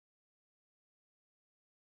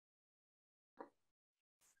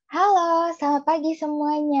Halo, selamat pagi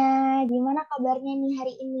semuanya. Gimana kabarnya nih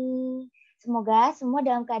hari ini? Semoga semua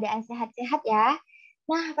dalam keadaan sehat-sehat ya.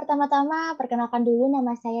 Nah, pertama-tama perkenalkan dulu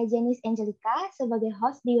nama saya Janice Angelica sebagai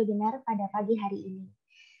host di webinar pada pagi hari ini.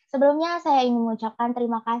 Sebelumnya saya ingin mengucapkan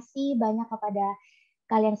terima kasih banyak kepada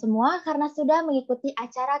kalian semua karena sudah mengikuti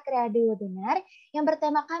acara kreasi webinar yang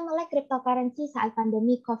bertemakan melek cryptocurrency saat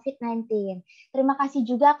pandemi COVID-19. Terima kasih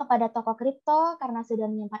juga kepada TokoCrypto karena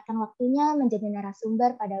sudah menyempatkan waktunya menjadi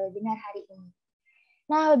narasumber pada webinar hari ini.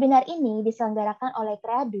 Nah, webinar ini diselenggarakan oleh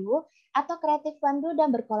Kreadu atau Kreatif Pandu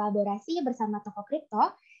dan berkolaborasi bersama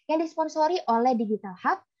TokoCrypto yang disponsori oleh Digital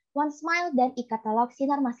Hub, One Smile, dan e-katalog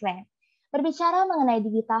Sinar Maslen. Berbicara mengenai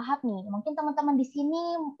Digital Hub nih, mungkin teman-teman di sini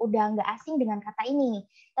udah nggak asing dengan kata ini,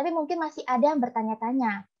 tapi mungkin masih ada yang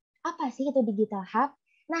bertanya-tanya, apa sih itu Digital Hub?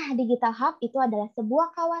 Nah, Digital Hub itu adalah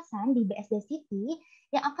sebuah kawasan di BSD City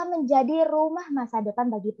yang akan menjadi rumah masa depan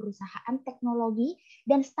bagi perusahaan teknologi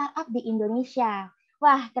dan startup di Indonesia.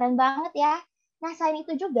 Wah, keren banget ya. Nah, selain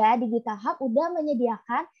itu juga Digital Hub udah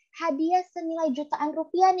menyediakan hadiah senilai jutaan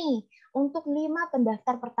rupiah nih untuk 5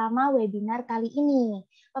 pendaftar pertama webinar kali ini.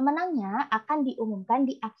 Pemenangnya akan diumumkan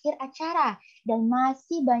di akhir acara dan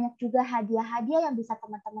masih banyak juga hadiah-hadiah yang bisa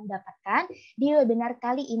teman-teman dapatkan di webinar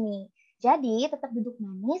kali ini. Jadi, tetap duduk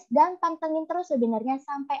manis dan pantengin terus webinarnya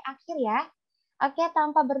sampai akhir ya. Oke,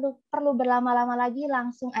 tanpa perlu berlama-lama lagi,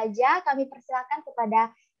 langsung aja kami persilakan kepada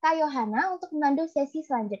Kak Yohana untuk memandu sesi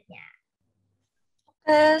selanjutnya.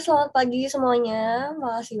 Selamat pagi semuanya.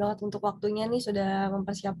 Makasih banget untuk waktunya nih sudah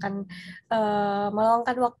mempersiapkan,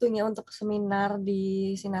 meluangkan waktunya untuk seminar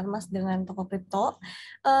di Sinarmas dengan TokoCrypto.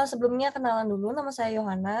 Sebelumnya kenalan dulu, nama saya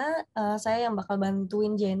Yohana. Saya yang bakal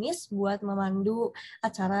bantuin Janice buat memandu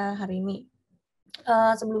acara hari ini.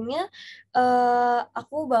 Sebelumnya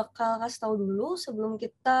aku bakal kasih tahu dulu sebelum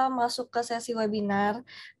kita masuk ke sesi webinar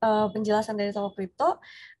penjelasan dari TokoCrypto,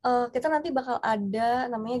 kita nanti bakal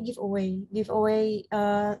ada namanya giveaway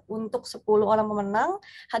untuk 10 orang pemenang.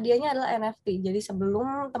 Hadiahnya adalah NFT. Jadi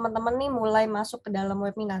sebelum teman-teman nih mulai masuk ke dalam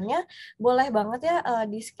webinarnya, boleh banget ya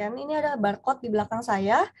di scan. Ini ada barcode di belakang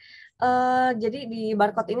saya. Jadi di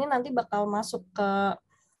barcode ini nanti bakal masuk ke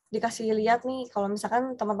dikasih lihat nih kalau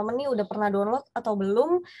misalkan teman-teman nih udah pernah download atau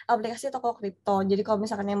belum aplikasi TokoCrypto. Jadi kalau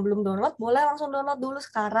misalkan yang belum download, boleh langsung download dulu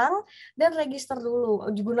sekarang dan register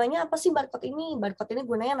dulu. Gunanya apa sih barcode ini? Barcode ini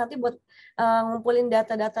gunanya nanti buat ngumpulin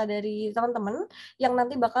data-data dari teman-teman yang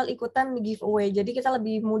nanti bakal ikutan di giveaway. Jadi kita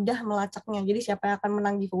lebih mudah melacaknya. Jadi siapa yang akan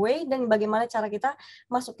menang giveaway dan bagaimana cara kita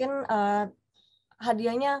masukin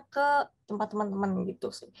hadiahnya ke tempat teman-teman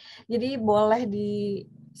gitu sih. Jadi boleh di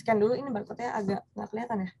scan dulu, ini barcode-nya agak nggak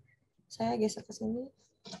kelihatan ya. Saya geser ke sini.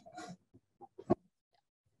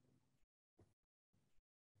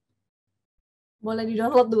 Boleh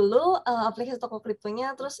di-download dulu aplikasi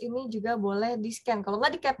TokoCrypto-nya, terus ini juga boleh di-scan. Kalau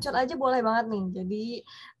nggak di-capture aja boleh banget nih. Jadi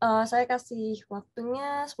saya kasih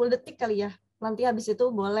waktunya 10 detik kali ya. Nanti habis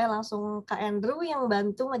itu boleh langsung Kak Andrew yang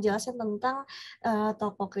bantu ngejelasin tentang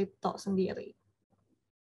TokoCrypto sendiri.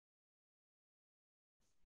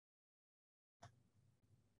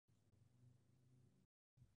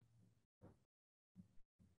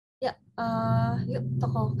 Ya, yuk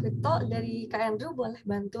TokoCrypto dari Kak Andrew boleh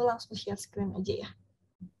bantu langsung share screen aja ya.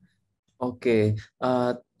 Oke,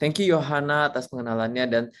 thank you Yohana atas pengenalannya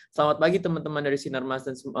dan selamat pagi teman-teman dari Sinarmas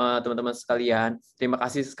dan teman-teman sekalian. Terima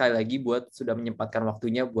kasih sekali lagi buat sudah menyempatkan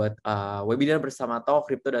waktunya buat webinar bersama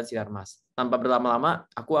TokoCrypto dan Sinarmas. Tanpa berlama-lama,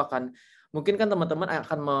 mungkin kan teman-teman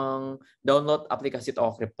akan meng-download aplikasi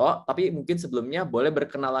TokoCrypto, tapi mungkin sebelumnya boleh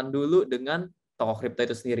berkenalan dulu dengan TokoCrypto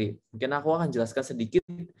itu sendiri. Mungkin aku akan jelaskan sedikit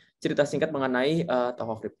cerita singkat mengenai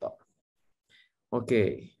TokoCrypto.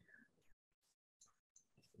 Oke.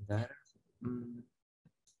 Bentar.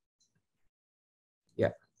 Ya.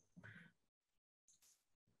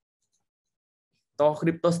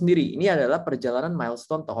 TokoCrypto sendiri ini adalah perjalanan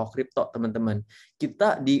milestone TokoCrypto, teman-teman.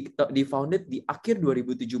 Kita di founded di akhir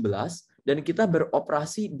 2017 dan kita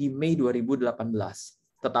beroperasi di Mei 2018.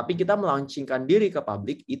 Tetapi kita melaunchingkan diri ke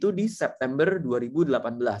publik itu di September 2018.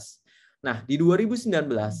 Nah, di 2019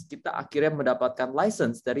 kita akhirnya mendapatkan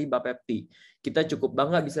license dari Bapepti. Kita cukup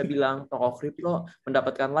bangga bisa bilang TokoCrypto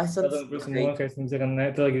mendapatkan license. Semua kayak misalkan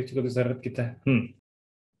itu lagi cukup besar kita.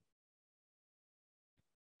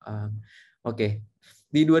 Oke.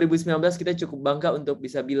 Di 2019 kita cukup bangga untuk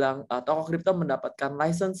bisa bilang TokoCrypto mendapatkan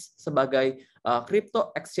license sebagai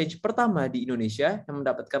crypto exchange pertama di Indonesia yang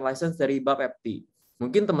mendapatkan license dari Bapepti.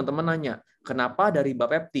 Mungkin teman-teman nanya, kenapa dari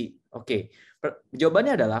Bapepti? Oke.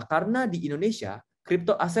 Jawabannya adalah karena di Indonesia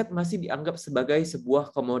kripto aset masih dianggap sebagai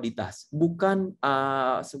sebuah komoditas, bukan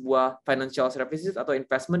sebuah financial services atau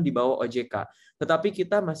investment di bawah OJK. Tetapi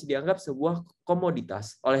kita masih dianggap sebuah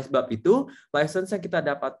komoditas. Oleh sebab itu, license yang kita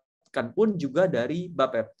dapatkan pun juga dari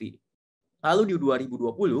Beberapa. Lalu di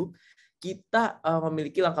 2020, kita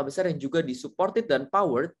memiliki langkah besar yang juga disupported dan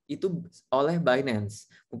powered itu oleh Binance.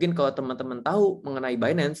 Mungkin kalau teman-teman tahu mengenai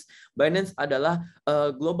Binance, Binance adalah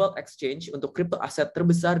global exchange untuk crypto aset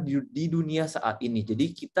terbesar di dunia saat ini.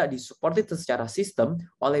 Jadi kita disupported secara sistem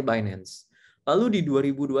oleh Binance. Lalu di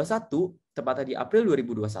 2021, tepatnya di April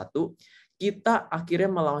 2021, kita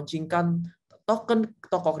akhirnya melaunchingkan token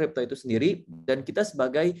TokoCrypto itu sendiri, dan kita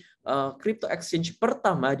sebagai crypto exchange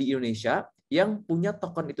pertama di Indonesia yang punya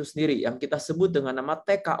token itu sendiri, yang kita sebut dengan nama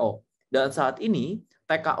TKO. Dan saat ini,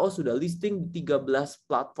 TKO sudah listing di 13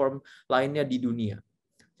 platform lainnya di dunia.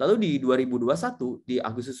 Lalu di 2021, di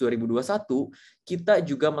Agustus 2021, kita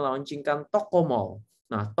juga melaunchingkan Tokomall.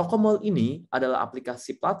 Nah, Tokomall ini adalah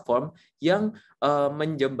aplikasi platform yang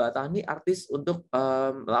menjembatani artis untuk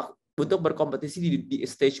berkompetisi di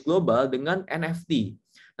stage global dengan NFT.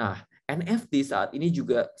 Nah, NFT saat ini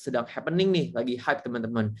juga sedang happening nih, lagi hype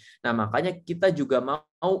teman-teman. Nah, makanya kita juga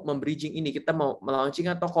mau membridging ini, kita mau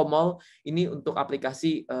melaunchingkan Tokomall ini untuk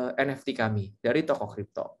aplikasi NFT kami dari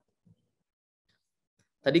TokoCrypto.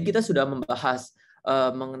 Tadi kita sudah membahas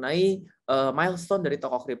mengenai milestone dari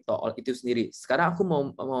TokoCrypto itu sendiri. Sekarang aku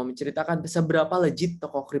mau menceritakan seberapa legit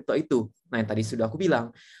TokoCrypto itu. Nah, yang tadi sudah aku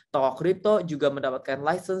bilang, TokoCrypto juga mendapatkan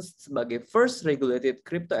license sebagai first regulated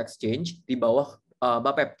crypto exchange di bawah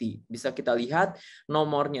Beberapa. Bisa kita lihat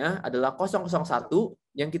nomornya adalah 001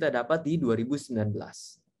 yang kita dapat di 2019.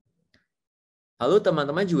 Lalu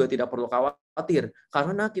teman-teman juga tidak perlu khawatir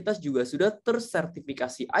karena kita juga sudah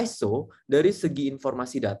tersertifikasi ISO dari segi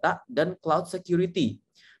informasi data dan cloud security.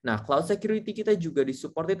 Nah, cloud security kita juga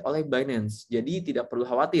disupported oleh Binance. Jadi tidak perlu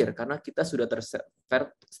khawatir karena kita sudah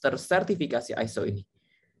tersertifikasi ISO ini.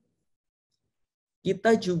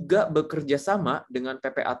 Kita juga bekerja sama dengan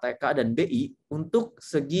PPATK dan BI untuk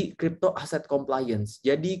segi crypto asset compliance.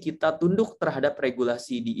 Jadi kita tunduk terhadap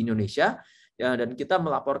regulasi di Indonesia dan kita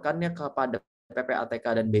melaporkannya kepada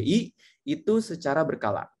PPATK dan BI itu secara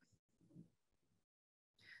berkala.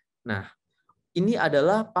 Nah, ini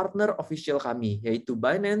adalah partner official kami, yaitu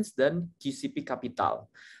Binance dan QCP Capital.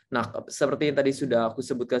 Nah, seperti yang tadi sudah aku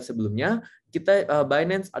sebutkan sebelumnya, kita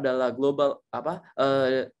Binance adalah global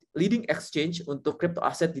leading exchange untuk crypto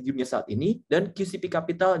aset di dunia saat ini, dan QCP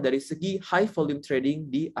Capital dari segi high volume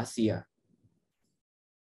trading di Asia.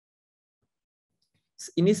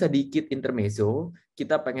 Ini sedikit intermezzo,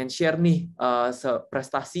 kita pengen share nih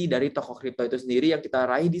prestasi dari TokoCrypto itu sendiri yang kita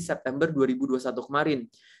raih di September 2021 kemarin.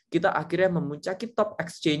 Kita akhirnya memuncaki top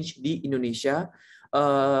exchange di Indonesia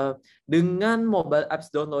dengan mobile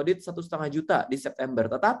apps downloaded 1,5 juta di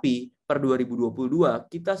September. Tetapi per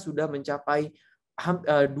 2022 kita sudah mencapai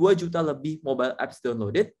 2 juta lebih mobile apps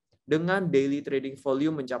downloaded dengan daily trading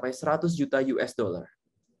volume mencapai 100 juta US dollar.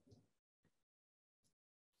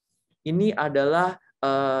 Ini adalah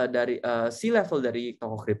dari C-level dari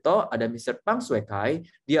TokoCrypto, ada Mr. Pang Swekai,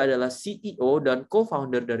 dia adalah CEO dan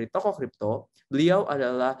co-founder dari TokoCrypto. Beliau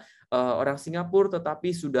adalah orang Singapura tetapi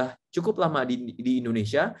sudah cukup lama di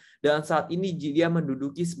Indonesia, dan saat ini dia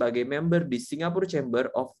menduduki sebagai member di Singapore Chamber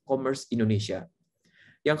of Commerce Indonesia.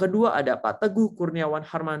 Yang kedua ada Pak Teguh Kurniawan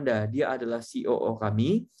Harmanda, dia adalah COO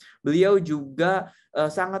kami. Beliau juga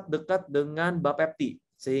sangat dekat dengan Beberapa,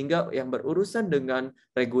 sehingga yang berurusan dengan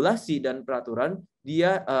regulasi dan peraturan,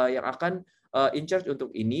 dia yang akan in charge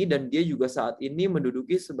untuk ini, dan dia juga saat ini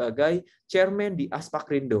menduduki sebagai chairman di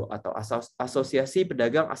Aspakrindo atau Asosiasi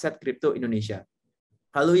Pedagang Aset Kripto Indonesia.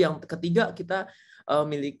 Lalu yang ketiga kita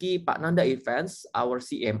memiliki Pak Nanda Events, our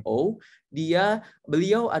CMO.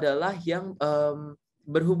 Beliau adalah yang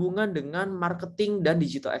berhubungan dengan marketing dan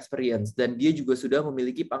digital experience, dan dia juga sudah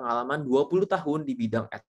memiliki pengalaman 20 tahun di bidang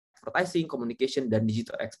advertising, communication, dan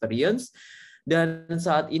digital experience. Dan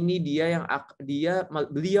saat ini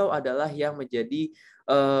beliau adalah yang menjadi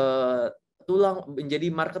menjadi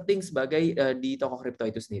marketing sebagai di TokoCrypto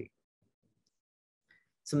itu sendiri.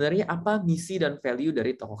 Sebenarnya apa misi dan value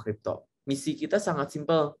dari TokoCrypto? Misi kita sangat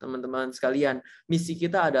simpel, teman-teman sekalian. Misi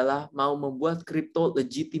kita adalah mau membuat kripto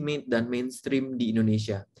legitimate dan mainstream di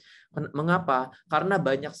Indonesia. Mengapa? Karena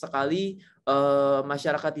banyak sekali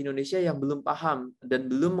masyarakat Indonesia yang belum paham dan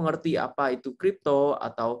belum mengerti apa itu kripto,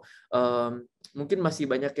 atau mungkin masih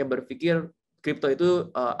banyak yang berpikir kripto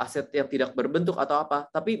itu aset yang tidak berbentuk atau apa.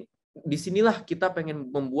 Tapi disinilah kita pengen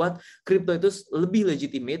membuat kripto itu lebih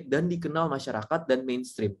legitimate dan dikenal masyarakat dan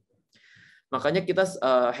mainstream. Makanya kita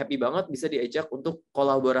happy banget bisa diajak untuk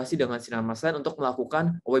kolaborasi dengan Sinar Mas untuk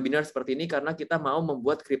melakukan webinar seperti ini karena kita mau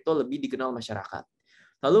membuat kripto lebih dikenal masyarakat.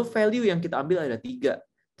 Lalu value yang kita ambil ada 3.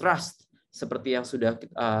 Trust, seperti yang sudah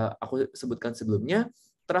aku sebutkan sebelumnya.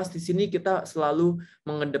 Trust di sini kita selalu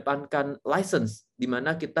mengedepankan license, di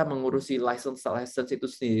mana kita mengurusi license itu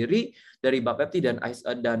sendiri dari Bapepti dan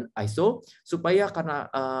ISO, supaya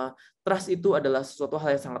karena trust itu adalah sesuatu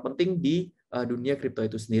hal yang sangat penting di dunia kripto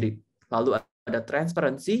itu sendiri. Lalu ada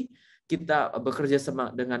transparansi, kita bekerja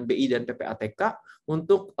sama dengan BI dan PPATK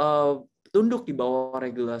untuk tunduk di bawah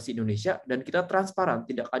regulasi Indonesia, dan kita transparan,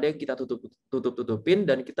 tidak ada yang kita tutup-tutupin,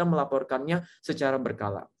 dan kita melaporkannya secara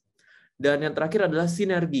berkala. Dan yang terakhir adalah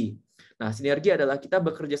sinergi. Nah, sinergi adalah kita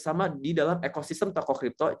bekerja sama di dalam ekosistem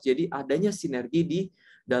TokoCrypto, jadi adanya sinergi di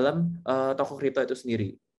dalam TokoCrypto itu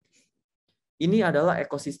sendiri. Ini adalah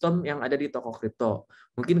ekosistem yang ada di TokoCrypto.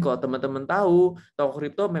 Mungkin kalau teman-teman tahu,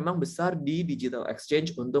 TokoCrypto memang besar di digital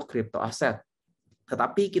exchange untuk crypto aset.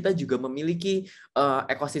 Tetapi kita juga memiliki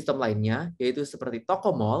ekosistem lainnya, yaitu seperti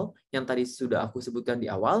Tokomall, yang tadi sudah aku sebutkan di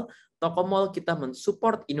awal. Tokomall kita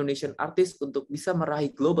mensupport Indonesian artist untuk bisa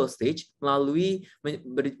meraih global stage melalui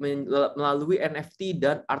NFT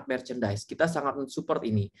dan art merchandise. Kita sangat mensupport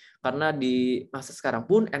ini, karena di masa sekarang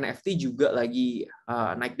pun NFT juga lagi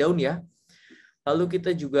naik daun ya. Lalu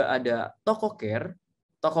kita juga ada TokoCare.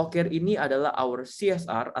 TokoCare ini adalah our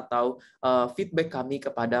CSR atau feedback kami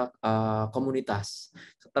kepada komunitas.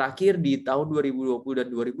 Terakhir di tahun 2020 dan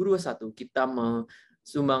 2021 kita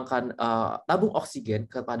sumbangkan tabung oksigen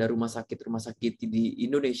kepada rumah sakit di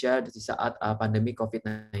Indonesia di saat pandemi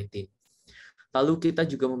COVID-19. Lalu kita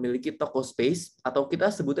juga memiliki Toko Space atau kita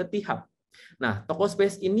sebutnya Tihab. Nah, Toko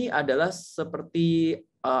Space ini adalah seperti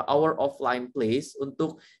our offline place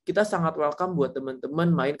untuk kita sangat welcome buat teman-teman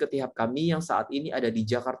main ke Tihab kami yang saat ini ada di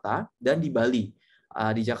Jakarta dan di Bali.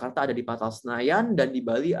 Di Jakarta ada di Patal Senayan dan di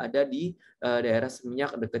Bali ada di daerah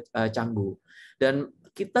Seminyak dekat Canggu. Dan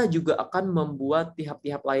kita juga akan membuat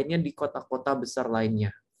Tihab-tihab lainnya di kota-kota besar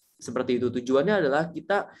lainnya. Seperti itu. Tujuannya adalah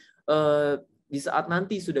kita di saat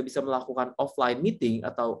nanti sudah bisa melakukan offline meeting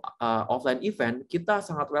atau offline event, kita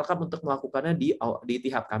sangat welcome untuk melakukannya di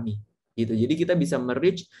Tihab kami. Gitu. Jadi kita bisa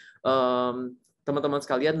merich teman-teman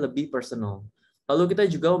sekalian lebih personal. Lalu kita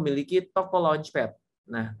juga memiliki Toko Launchpad.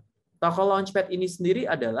 Nah, Toko Launchpad ini sendiri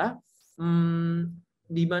adalah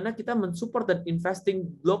di mana kita mensupport dan investing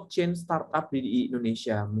blockchain startup di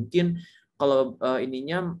Indonesia. Mungkin kalau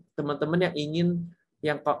ininya teman-teman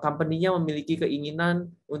yang company-nya memiliki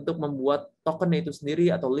keinginan untuk membuat token itu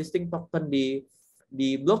sendiri atau listing token di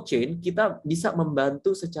blockchain, kita bisa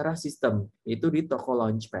membantu secara sistem, yaitu di Toko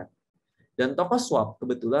Launchpad. Dan Toko Swap,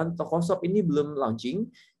 kebetulan Toko Swap ini belum launching,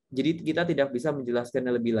 jadi kita tidak bisa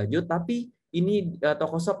menjelaskannya lebih lanjut, tapi ini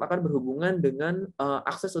Toko Swap akan berhubungan dengan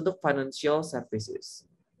akses untuk financial services.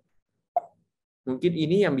 Mungkin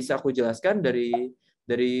ini yang bisa aku jelaskan dari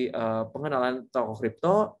pengenalan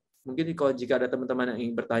TokoCrypto. Mungkin kalau jika ada teman-teman yang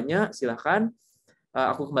ingin bertanya, silakan.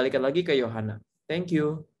 Aku kembalikan lagi ke Yohana. Thank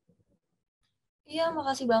you. Iya,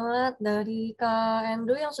 makasih banget dari Kak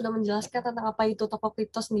Andrew yang sudah menjelaskan tentang apa itu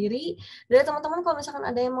TokoCrypto sendiri. Dari teman-teman, kalau misalkan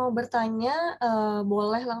ada yang mau bertanya,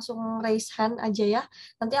 boleh langsung raise hand aja ya.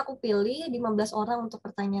 Nanti aku pilih 15 orang untuk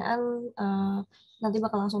pertanyaan, nanti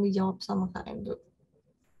bakal langsung dijawab sama Kak Andrew.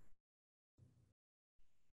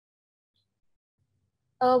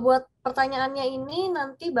 Buat pertanyaannya ini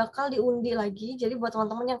nanti bakal diundi lagi. Jadi buat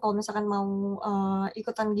teman-teman yang kalau misalkan mau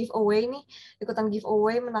ikutan giveaway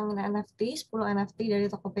menangin NFT 10 NFT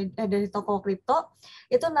dari TokoCrypto,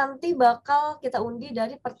 itu nanti bakal kita undi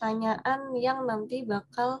dari pertanyaan yang nanti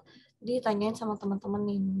bakal ditanyain sama teman-teman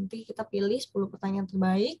nih. Nanti kita pilih 10 pertanyaan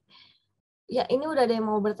terbaik. Ya, ini udah ada yang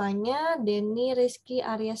mau bertanya. Denny Rizky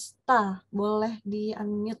Ariesta, boleh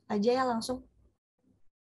di-unmute aja ya langsung.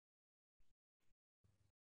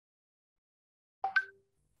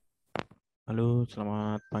 Halo,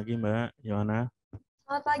 selamat pagi Mbak Yohana.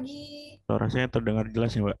 Selamat pagi. Suara saya terdengar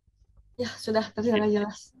jelas ya Mbak? Ya, sudah terdengar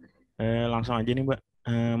jelas. Langsung aja nih Mbak,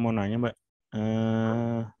 mau nanya Mbak.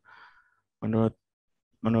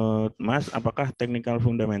 Menurut Mas, apakah technical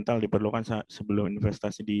fundamental diperlukan sebelum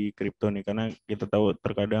investasi di kripto nih? Karena kita tahu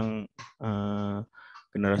terkadang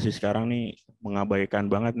generasi sekarang nih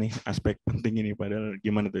mengabaikan banget nih aspek penting ini. Padahal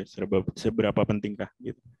gimana tuh, seberapa pentingkah?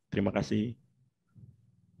 Gitu. Terima kasih.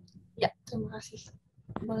 Ya, terima kasih.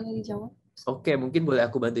 Boleh dijawab? Oke, mungkin boleh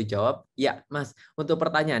aku bantu jawab. Ya, Mas. Untuk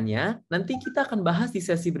pertanyaannya, nanti kita akan bahas di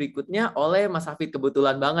sesi berikutnya oleh Mas Afid.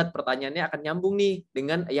 Kebetulan banget pertanyaannya akan nyambung nih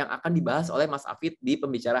dengan yang akan dibahas oleh Mas Afid di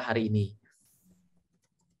pembicara hari ini.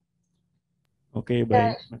 Oke,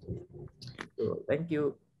 baik. Thank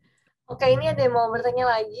you. Oke, ini ada yang mau bertanya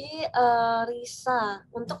lagi, Risa.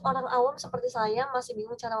 Untuk orang awam seperti saya masih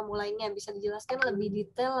bingung cara memulainya. Bisa dijelaskan lebih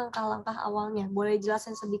detail langkah-langkah awalnya? Boleh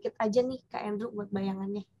jelasin sedikit aja nih, Kak Andrew, buat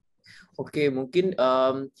bayangannya. Oke, mungkin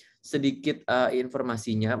sedikit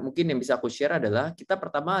informasinya. Mungkin yang bisa aku share adalah kita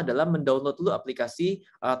pertama adalah mendownload dulu aplikasi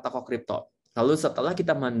TokoCrypto. Lalu setelah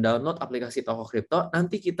kita mendownload aplikasi TokoCrypto,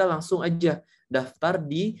 nanti kita langsung aja daftar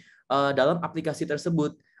di dalam aplikasi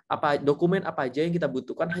tersebut. Dokumen apa aja yang kita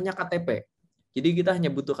butuhkan, hanya KTP. Jadi kita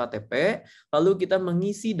hanya butuh KTP, lalu kita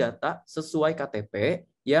mengisi data sesuai KTP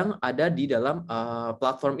yang ada di dalam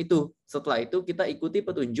platform itu. Setelah itu kita ikuti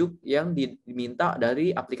petunjuk yang diminta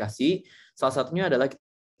dari aplikasi. Salah satunya adalah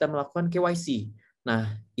kita melakukan KYC.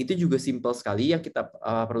 Nah, itu juga simple sekali yang kita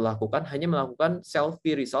perlu lakukan, hanya melakukan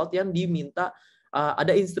selfie result yang diminta,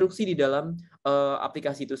 ada instruksi di dalam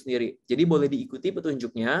aplikasi itu sendiri. Jadi boleh diikuti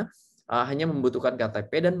petunjuknya, hanya membutuhkan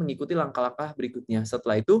KTP dan mengikuti langkah-langkah berikutnya.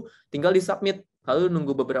 Setelah itu tinggal di-submit, lalu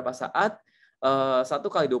nunggu beberapa saat, 1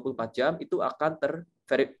 kali 24 jam itu akan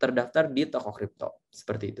terdaftar di TokoCrypto.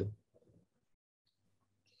 Seperti itu.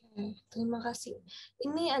 Terima kasih.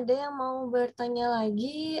 Ini ada yang mau bertanya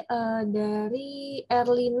lagi dari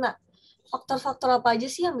Erlina. Faktor-faktor apa aja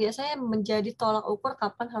sih yang biasanya menjadi tolak ukur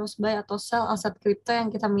kapan harus buy atau sell aset kripto yang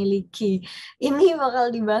kita miliki? Ini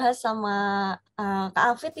bakal dibahas sama Kak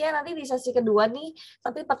Afid ya nanti di sesi kedua nih.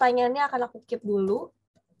 Tapi pertanyaannya akan aku keep dulu.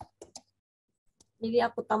 Jadi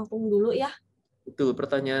aku tampung dulu ya. Itu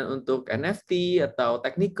pertanyaan untuk NFT atau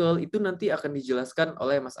technical itu nanti akan dijelaskan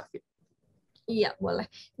oleh Mas Afid. Iya, boleh.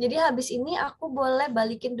 Jadi habis ini aku boleh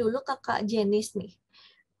balikin dulu ke Kak Jenis nih.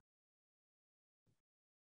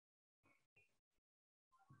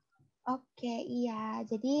 Oke, iya.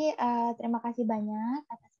 Jadi terima kasih banyak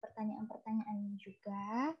atas pertanyaan-pertanyaannya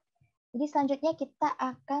juga. Jadi selanjutnya kita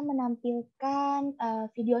akan menampilkan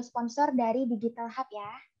video sponsor dari Digital Hub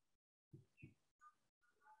ya.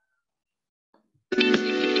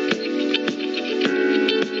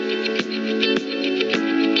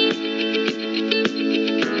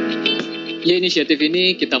 Ya, inisiatif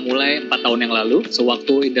ini kita mulai 4 tahun yang lalu,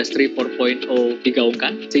 sewaktu industri 4.0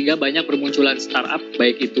 digaungkan, sehingga banyak bermunculan startup,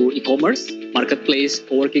 baik itu e-commerce, marketplace,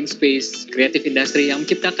 co-working space, creative industry yang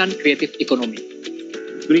menciptakan creative economy.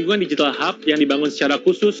 Lingkungan digital hub yang dibangun secara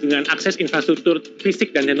khusus dengan akses infrastruktur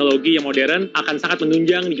fisik dan teknologi yang modern akan sangat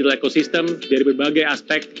menunjang digital ecosystem dari berbagai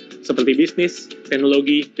aspek seperti bisnis,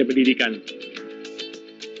 teknologi, dan pendidikan.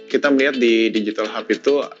 Kita melihat di Digital Hub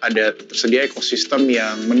itu ada tersedia ekosistem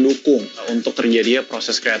yang mendukung untuk terjadinya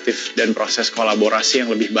proses kreatif dan proses kolaborasi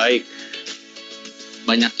yang lebih baik.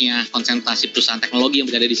 Banyaknya konsentrasi perusahaan teknologi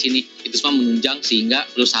yang berada di sini, itu semua menunjang sehingga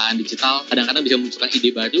perusahaan digital kadang-kadang bisa memunculkan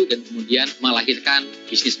ide baru dan kemudian melahirkan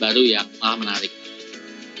bisnis baru yang malah menarik.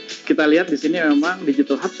 Kita lihat di sini memang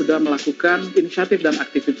Digital Hub sudah melakukan inisiatif dan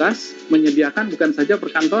aktivitas menyediakan bukan saja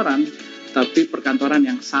perkantoran, tapi perkantoran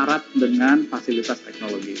yang syarat dengan fasilitas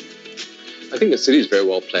teknologi. I think the city is very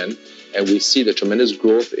well planned, and we see the tremendous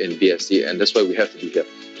growth in BSD, and that's why we have to be here.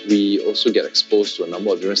 We also get exposed to a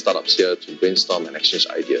number of different startups here to brainstorm and exchange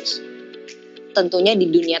ideas. Tentunya di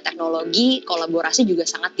dunia teknologi, kolaborasi juga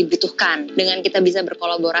sangat dibutuhkan. Dengan kita bisa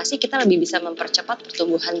berkolaborasi, kita lebih bisa mempercepat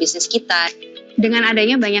pertumbuhan bisnis kita. Dengan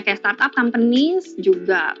adanya banyaknya startup companies,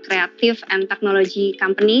 juga creative and technology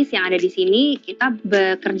companies yang ada di sini, kita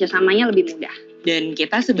bekerja samanya lebih mudah. Dan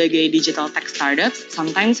kita sebagai digital tech startups,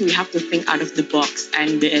 sometimes we have to think out of the box,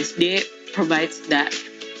 and BSD provides that.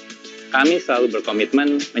 Kami selalu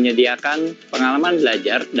berkomitmen menyediakan pengalaman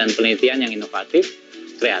belajar dan penelitian yang inovatif,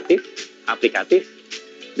 kreatif, aplikatif,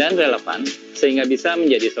 dan relevan, sehingga bisa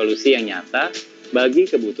menjadi solusi yang nyata bagi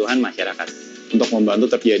kebutuhan masyarakat. Untuk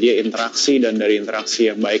membantu terjadi interaksi, dan dari interaksi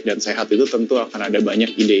yang baik dan sehat itu tentu akan ada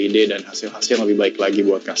banyak ide-ide dan hasil-hasil yang lebih baik lagi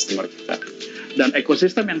buat customer kita. Dan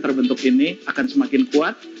ekosistem yang terbentuk ini akan semakin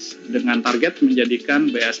kuat dengan target menjadikan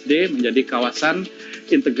BSD menjadi kawasan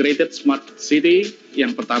integrated smart city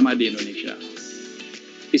yang pertama di Indonesia.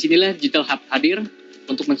 Disinilah Digital Hub hadir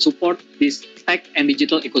untuk mensupport this tech and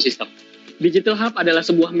digital ecosystem. Digital Hub adalah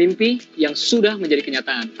sebuah mimpi yang sudah menjadi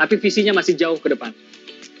kenyataan, tapi visinya masih jauh ke depan.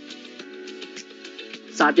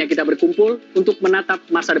 Saatnya kita berkumpul untuk menatap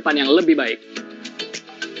masa depan yang lebih baik.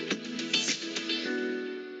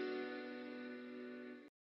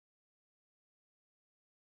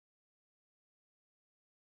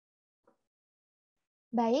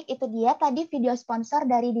 Baik, itu dia tadi video sponsor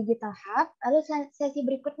dari Digital Hub. Lalu sesi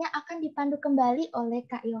berikutnya akan dipandu kembali oleh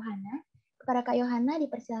Kak Yohana. Kepada Kak Yohana,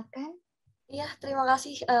 dipersilakan. Iya, terima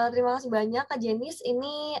kasih banyak Kak Jenis.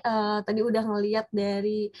 Ini tadi udah ngeliat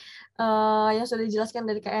dari yang sudah dijelaskan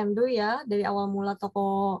dari Kak Andrew ya, dari awal mula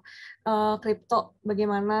toko kripto,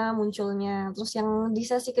 bagaimana munculnya. Terus yang di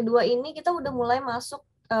sesi kedua ini kita udah mulai masuk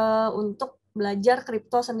untuk belajar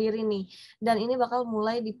kripto sendiri nih. Dan ini bakal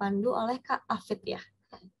mulai dipandu oleh Kak Afid ya.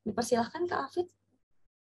 Dipersilahkan Kak Afid.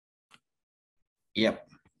 Yap,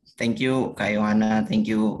 thank you Kak Yohana, thank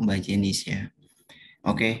you Mbak Jenis ya.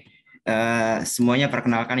 Oke. Semuanya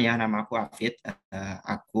perkenalkan ya, nama aku Afid.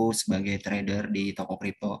 Aku sebagai trader di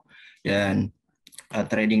TokoCrypto dan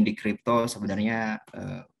trading di kripto sebenarnya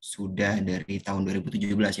sudah dari tahun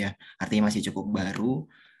 2017 ya. Artinya masih cukup baru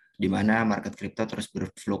di mana market kripto terus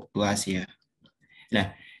berfluktuasi ya.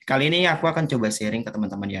 Nah, kali ini aku akan coba sharing ke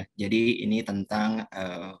teman-teman ya. Jadi ini tentang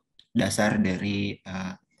dasar dari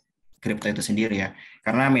kripto itu sendiri ya.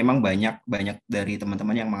 Karena memang banyak dari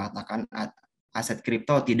teman-teman yang mengatakan aset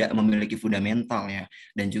kripto tidak memiliki fundamental ya,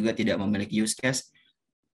 dan juga tidak memiliki use case,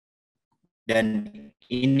 dan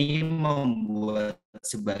ini membuat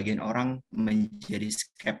sebagian orang menjadi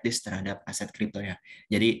skeptis terhadap aset kripto ya.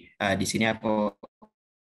 Jadi di sini aku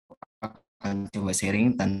akan coba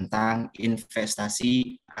sharing tentang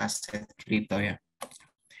investasi aset kripto ya.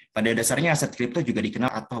 Pada dasarnya aset kripto juga dikenal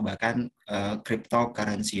atau bahkan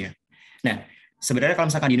cryptocurrency ya. Nah, sebenarnya kalau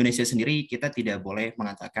misalkan di Indonesia sendiri kita tidak boleh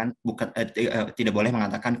mengatakan tidak boleh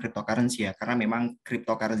mengatakan cryptocurrency ya, karena memang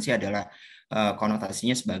cryptocurrency adalah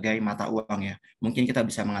konotasinya sebagai mata uang ya. Mungkin kita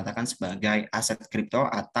bisa mengatakan sebagai aset kripto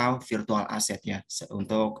atau virtual asset ya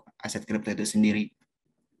untuk aset kripto itu sendiri.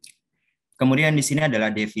 Kemudian di sini adalah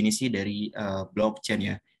definisi dari blockchain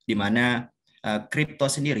ya, di mana kripto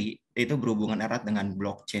sendiri itu berhubungan erat dengan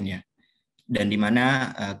blockchain ya. Dan di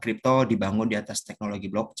mana kripto dibangun di atas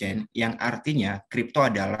teknologi blockchain, yang artinya kripto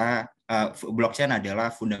adalah blockchain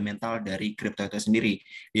adalah fundamental dari kripto itu sendiri,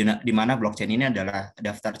 di mana blockchain ini adalah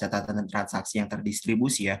daftar catatan transaksi yang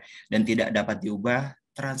terdistribusi ya, dan tidak dapat diubah,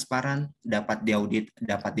 transparan, dapat diaudit,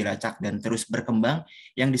 dapat dilacak, dan terus berkembang,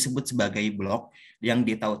 yang disebut sebagai blok yang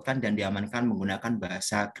ditautkan dan diamankan menggunakan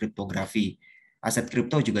bahasa kriptografi. Aset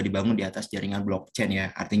kripto juga dibangun di atas jaringan blockchain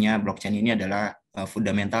ya, artinya blockchain ini adalah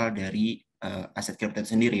fundamental dari aset kripto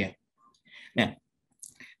itu sendiri ya. Nah,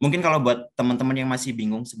 mungkin kalau buat teman-teman yang masih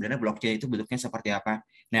bingung sebenarnya blockchain itu bentuknya seperti apa.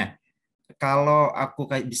 Nah, kalau aku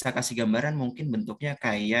bisa kasih gambaran mungkin bentuknya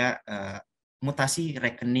kayak mutasi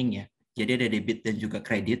rekening ya. Jadi ada debit dan juga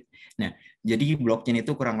kredit. Nah, jadi blockchain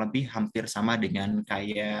itu kurang lebih hampir sama dengan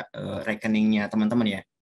kayak rekeningnya teman-teman ya.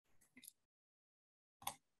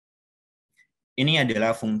 Ini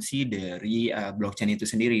adalah fungsi dari blockchain itu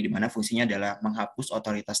sendiri, di mana fungsinya adalah menghapus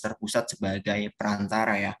otoritas terpusat sebagai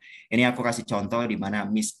perantara ya. Ini aku kasih contoh di mana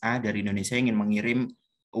Miss A dari Indonesia ingin mengirim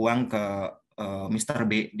uang ke Mr.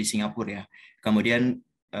 B di Singapura ya. Kemudian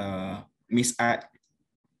Miss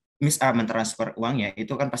A mentransfer uangnya,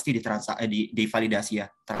 itu kan pasti divalidasi ya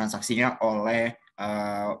transaksinya oleh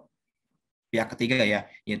pihak ketiga ya,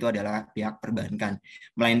 yaitu adalah pihak perbankan.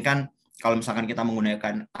 Melainkan kalau misalkan kita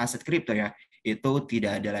menggunakan aset kripto ya, itu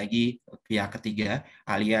tidak ada lagi pihak ketiga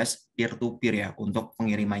alias peer-to-peer ya untuk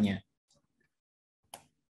pengirimannya.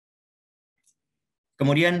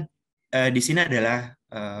 Kemudian di sini adalah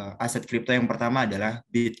aset kripto yang pertama adalah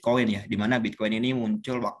Bitcoin ya, di mana Bitcoin ini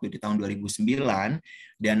muncul waktu di tahun 2009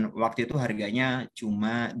 dan waktu itu harganya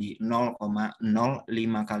cuma di 0,05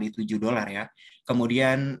 kali $7 ya.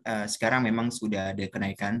 Kemudian sekarang memang sudah ada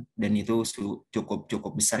kenaikan dan itu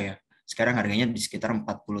cukup besar ya. Sekarang harganya di sekitar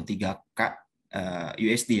 43K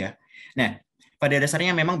USD ya. Nah, pada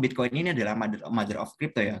dasarnya memang Bitcoin ini adalah mother of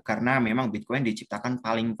crypto ya, karena memang Bitcoin diciptakan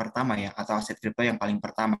paling pertama ya, atau aset kripto yang paling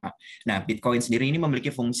pertama. Nah, Bitcoin sendiri ini memiliki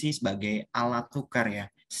fungsi sebagai alat tukar ya,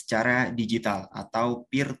 secara digital atau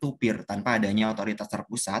peer-to-peer tanpa adanya otoritas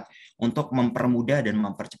terpusat untuk mempermudah dan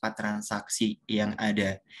mempercepat transaksi yang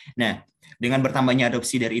ada. Nah, dengan bertambahnya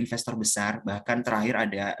adopsi dari investor besar, bahkan terakhir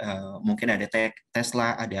ada mungkin ada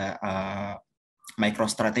Tesla, ada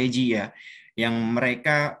MicroStrategy ya, yang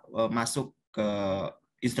mereka masuk ke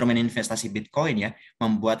instrumen investasi Bitcoin ya,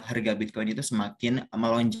 membuat harga Bitcoin itu semakin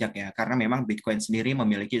melonjak ya, karena memang Bitcoin sendiri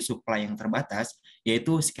memiliki supply yang terbatas,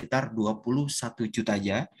 yaitu sekitar 21 juta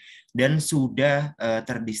aja, dan sudah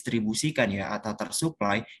terdistribusikan ya, atau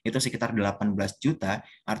tersupply itu sekitar 18 juta,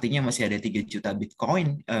 artinya masih ada 3 juta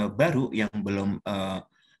Bitcoin baru yang belum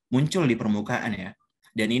muncul di permukaan ya.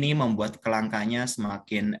 Dan ini membuat kelangkanya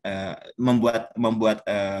semakin membuat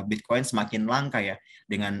Bitcoin semakin langka ya.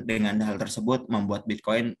 Dengan hal tersebut membuat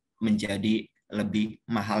Bitcoin menjadi lebih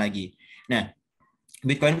mahal lagi. Nah,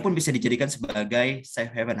 Bitcoin pun bisa dijadikan sebagai safe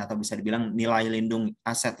haven atau bisa dibilang nilai lindung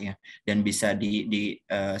aset ya, dan bisa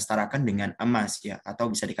disetarakan dengan emas ya, atau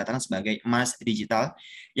bisa dikatakan sebagai emas digital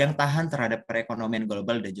yang tahan terhadap perekonomian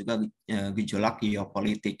global dan juga gejolak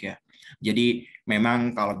geopolitik ya. Jadi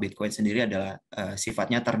memang kalau Bitcoin sendiri adalah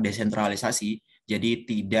sifatnya terdesentralisasi, jadi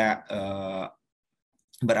tidak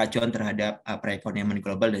beracuan terhadap perekonomian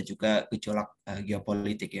global dan juga gejolak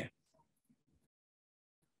geopolitik ya.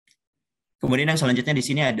 Kemudian yang selanjutnya di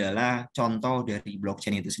sini adalah contoh dari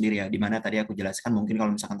blockchain itu sendiri ya, di mana tadi aku jelaskan, mungkin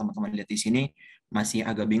kalau misalkan teman-teman lihat di sini masih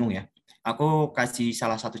agak bingung ya. Aku kasih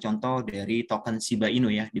salah satu contoh dari token Shiba Inu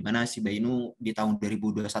ya, di mana Shiba Inu di tahun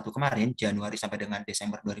 2021 kemarin, Januari sampai dengan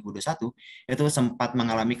Desember 2021, itu sempat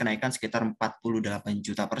mengalami kenaikan sekitar 48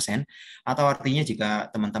 juta %, atau artinya jika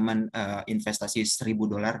teman-teman investasi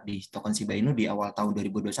 $1.000 di token Shiba Inu di awal tahun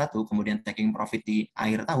 2021, kemudian taking profit di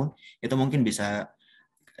akhir tahun, itu mungkin bisa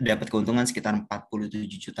dapat keuntungan sekitar 47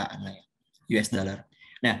 jutaan lah ya, US dollar.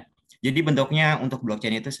 Nah, jadi bentuknya untuk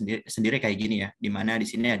blockchain itu sendiri kayak gini ya, di mana di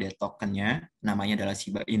sini ada tokennya, namanya adalah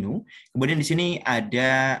Shiba Inu. Kemudian di sini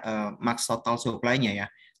ada max total supply-nya ya,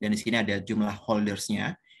 dan di sini ada jumlah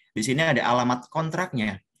holdersnya. Di sini ada alamat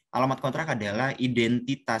kontraknya. Alamat kontrak adalah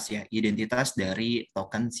identitas ya, identitas dari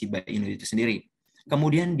token Shiba Inu itu sendiri.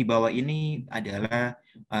 Kemudian di bawah ini adalah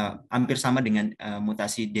hampir sama dengan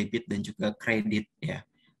mutasi debit dan juga kredit ya,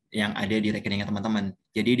 yang ada di rekeningnya teman-teman.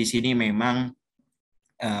 Jadi di sini memang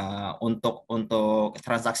untuk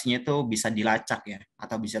transaksinya itu bisa dilacak ya,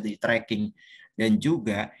 atau bisa di tracking, dan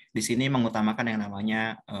juga di sini mengutamakan yang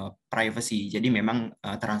namanya privacy. Jadi memang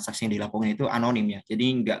transaksi yang dilakukan itu anonim ya.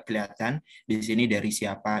 Jadi nggak kelihatan di sini dari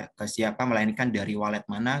siapa ke siapa, melainkan dari wallet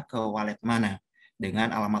mana ke wallet mana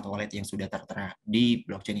dengan alamat wallet yang sudah tertera di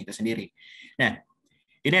blockchain itu sendiri. Nah,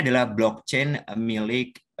 ini adalah blockchain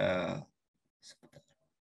milik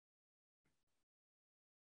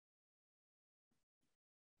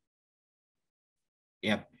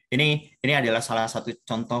ya, ini adalah salah satu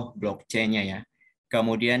contoh blockchain-nya ya.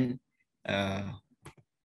 Kemudian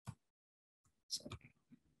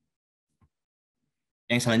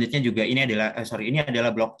yang selanjutnya juga ini adalah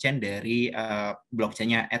blockchain dari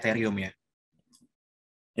blockchain-nya Ethereum ya.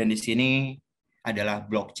 Dan di sini adalah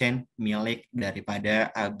blockchain milik daripada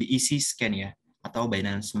BEC Scan ya, atau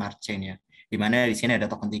Binance Smart Chain ya, di mana di sini ada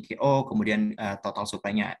token TKO, kemudian total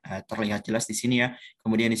supply-nya terlihat jelas di sini ya.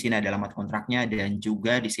 Kemudian di sini ada alamat kontraknya, dan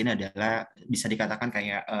juga di sini adalah bisa dikatakan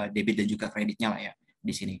kayak debit dan juga kreditnya lah ya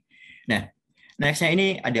di sini. Nah, next-nya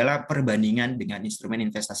ini adalah perbandingan dengan instrumen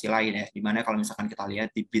investasi lain ya, di mana kalau misalkan kita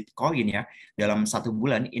lihat di Bitcoin ya, dalam 1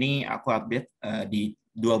 bulan ini aku update di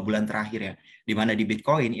 2 bulan terakhir ya, di mana di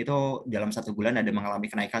Bitcoin itu dalam 1 bulan ada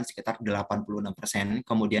mengalami kenaikan sekitar 86%,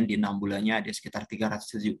 kemudian di 6 bulannya ada sekitar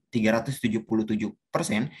 377%,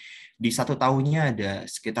 di 1 tahunnya ada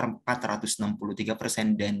sekitar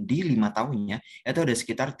 463%, dan di 5 tahunnya itu ada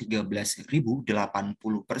sekitar 13.080%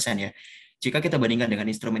 ya. Jika kita bandingkan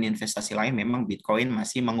dengan instrumen investasi lain, memang Bitcoin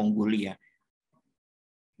masih mengungguli ya.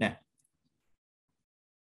 Nah,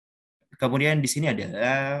 kemudian di sini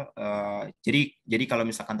adalah jadi kalau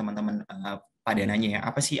misalkan teman-teman pada nanya ya,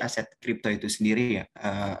 apa sih aset kripto itu sendiri ya,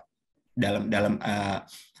 dalam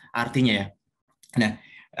artinya ya. Nah,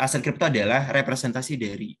 aset kripto adalah representasi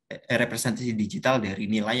digital dari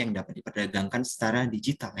nilai yang dapat diperdagangkan secara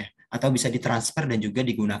digital ya, atau bisa ditransfer dan juga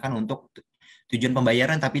digunakan untuk tujuan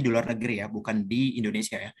pembayaran, tapi di luar negeri ya, bukan di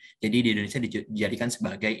Indonesia ya. Jadi di Indonesia dijadikan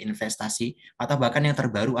sebagai investasi, atau bahkan yang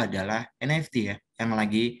terbaru adalah NFT ya, yang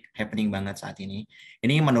lagi happening banget saat ini.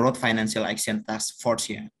 Ini menurut Financial Action Task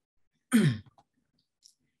Force ya.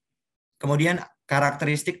 Kemudian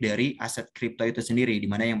karakteristik dari aset kripto itu sendiri, di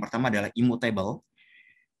mana yang pertama adalah immutable,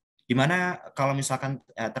 di mana kalau misalkan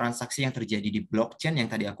transaksi yang terjadi di blockchain yang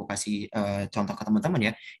tadi aku kasih contoh ke teman-teman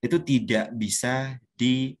ya, itu tidak bisa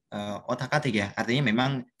di otak-atik ya. Artinya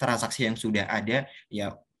memang transaksi yang sudah ada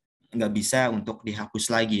ya nggak bisa untuk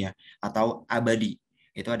dihapus lagi ya, atau abadi.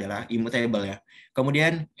 Itu adalah immutable ya.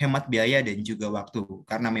 Kemudian hemat biaya dan juga waktu,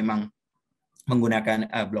 karena memang menggunakan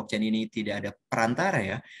blockchain ini tidak ada perantara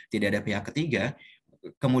ya, tidak ada pihak ketiga.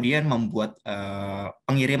 Kemudian membuat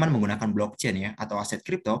pengiriman menggunakan blockchain ya, atau aset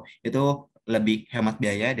kripto itu lebih hemat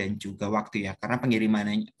biaya dan juga waktu ya, karena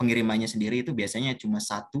pengirimannya sendiri itu biasanya cuma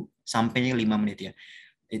 1 sampai 5 menit ya,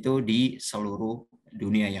 itu di seluruh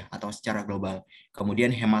dunia ya, atau secara global. Kemudian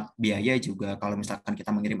hemat biaya juga, kalau misalkan kita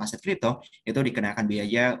mengirim aset kripto itu dikenakan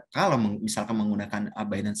biaya kalau misalkan menggunakan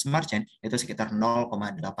Binance Smart Chain itu sekitar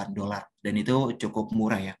 $0,8, dan itu cukup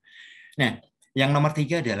murah ya. Nah, yang nomor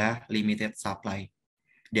 3 adalah limited supply.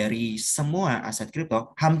 dari semua aset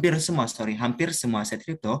kripto, hampir semua aset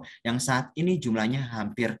kripto yang saat ini jumlahnya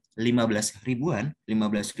hampir 15 ribu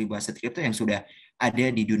aset kripto yang sudah ada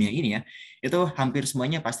di dunia ini ya, itu hampir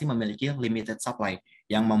semuanya pasti memiliki limited supply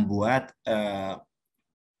yang membuat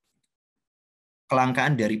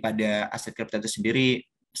kelangkaan daripada aset kripto itu sendiri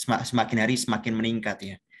semakin hari semakin meningkat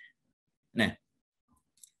ya. Nah,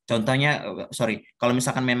 contohnya, kalau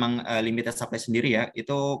misalkan memang limited supply sendiri ya,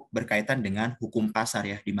 itu berkaitan dengan hukum pasar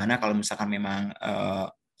ya, di mana kalau misalkan memang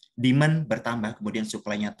demand bertambah, kemudian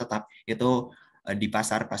supply-nya tetap, itu di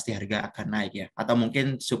pasar pasti harga akan naik ya. Atau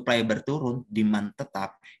mungkin supply berturun, demand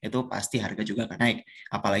tetap, itu pasti harga juga akan naik.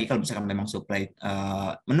 Apalagi kalau misalkan memang supply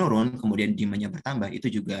menurun, kemudian demand-nya bertambah, itu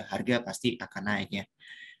juga harga pasti akan naik ya.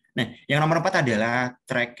 Nah, yang nomor 4 adalah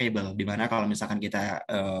trackable, di mana kalau misalkan kita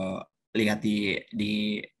lihat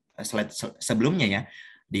di slide sebelumnya ya,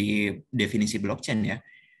 di definisi blockchain ya,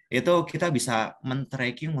 itu kita bisa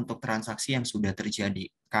men-tracking untuk transaksi yang sudah terjadi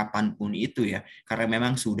kapanpun itu ya, karena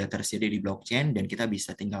memang sudah tersedia di blockchain dan kita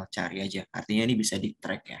bisa tinggal cari aja. Artinya ini bisa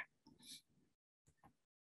di-track ya.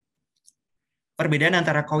 Perbedaan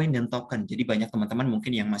antara koin dan token. Jadi banyak teman-teman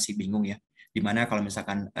mungkin yang masih bingung ya. Dimana kalau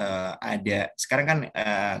misalkan ada, sekarang kan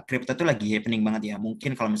crypto itu lagi happening banget ya.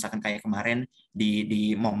 Mungkin kalau misalkan kayak kemarin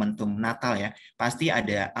di momentum Natal ya, pasti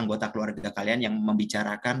ada anggota keluarga kalian yang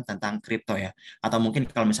membicarakan tentang crypto ya. Atau mungkin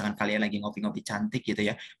kalau misalkan kalian lagi ngopi-ngopi cantik gitu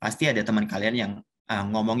ya, pasti ada teman kalian yang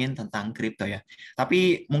ngomongin tentang crypto ya.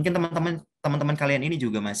 Tapi mungkin teman-teman kalian ini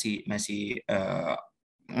juga masih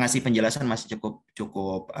ngasih penjelasan masih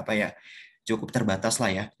cukup apa ya, cukup terbatas lah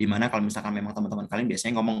ya, dimana kalau misalkan memang teman-teman kalian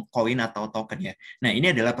biasanya ngomong koin atau token ya. Nah, ini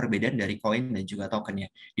adalah perbedaan dari koin dan juga token ya,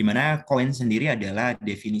 dimana koin sendiri adalah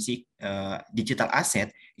definisi digital asset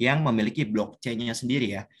yang memiliki blockchain-nya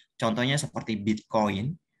sendiri ya. Contohnya seperti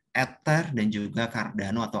Bitcoin, Ether, dan juga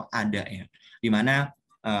Cardano atau ADA ya, dimana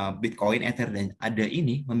Bitcoin, Ether, dan ADA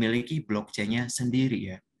ini memiliki blockchain-nya sendiri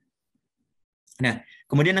ya. Nah,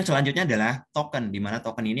 kemudian yang selanjutnya adalah token, di mana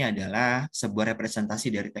token ini adalah sebuah representasi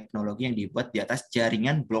dari teknologi yang dibuat di atas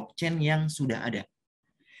jaringan blockchain yang sudah ada.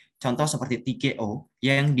 Contoh seperti TKO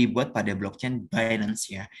yang dibuat pada blockchain Binance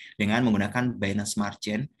ya, dengan menggunakan Binance Smart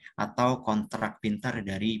Chain atau kontrak pintar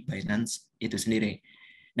dari Binance itu sendiri.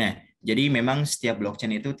 Nah, jadi memang setiap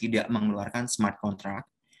blockchain itu tidak mengeluarkan smart contract.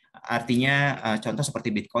 Artinya contoh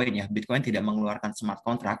seperti Bitcoin ya, Bitcoin tidak mengeluarkan smart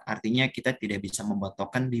contract, artinya kita tidak bisa membuat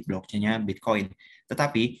token di blockchain-nya Bitcoin.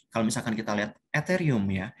 Tetapi kalau misalkan kita lihat Ethereum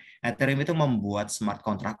ya, Ethereum itu membuat smart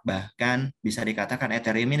contract, bahkan bisa dikatakan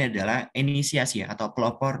Ethereum ini adalah inisiasi ya, atau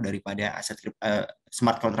pelopor daripada aset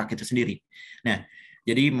smart contract itu sendiri. Nah,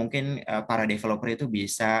 jadi mungkin para developer itu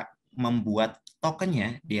bisa membuat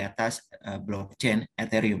tokennya di atas blockchain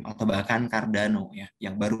Ethereum atau bahkan Cardano ya,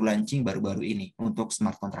 yang baru launching baru-baru ini untuk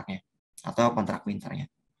smart kontraknya atau kontrak pintarnya.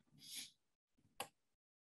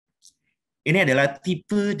 Ini adalah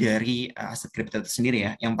tipe dari aset kripto itu sendiri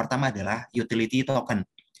ya. Yang pertama adalah utility token,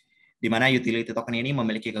 di mana utility token ini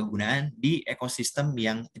memiliki kegunaan di ekosistem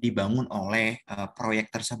yang dibangun oleh proyek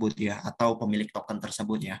tersebut ya, atau pemilik token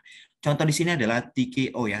tersebut ya. Contoh di sini adalah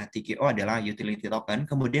TKO ya. TKO adalah utility token,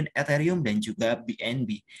 kemudian Ethereum dan juga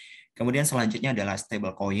BNB. Kemudian selanjutnya adalah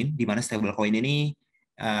stablecoin, di mana stablecoin ini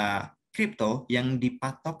kripto yang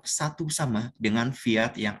dipatok satu sama dengan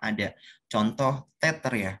fiat yang ada. Contoh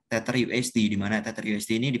Tether ya, Tether USD, di mana Tether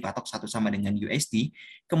USD ini dipatok satu sama dengan USD,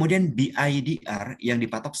 kemudian BIDR yang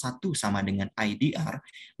dipatok satu sama dengan IDR,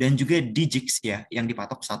 dan juga DIGIX ya, yang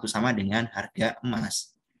dipatok satu sama dengan harga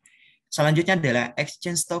emas. Selanjutnya adalah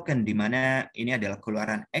exchange token, di mana ini adalah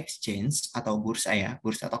keluaran exchange atau bursa ya,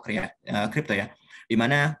 bursa atau kripto ya, di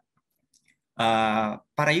mana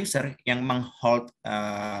para user yang menghold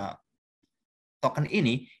token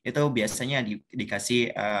ini itu biasanya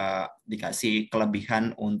dikasih kelebihan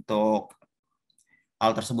untuk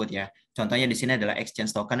hal tersebut ya. Contohnya di sini adalah exchange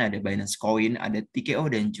token, ada Binance Coin, ada TKO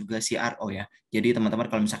dan juga CRO ya. Jadi teman-teman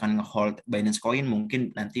kalau misalkan nge-hold Binance Coin mungkin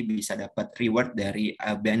nanti bisa dapat reward dari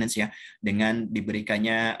Binance ya, dengan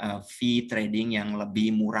diberikannya fee trading yang lebih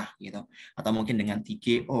murah gitu. Atau mungkin dengan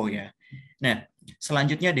TKO ya. Nah,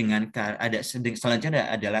 selanjutnya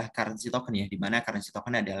adalah currency token ya, di mana currency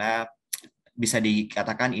token adalah bisa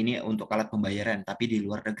dikatakan ini untuk alat pembayaran tapi di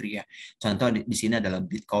luar negeri ya. Contoh di sini adalah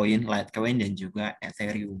Bitcoin, Litecoin, dan juga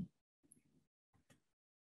Ethereum.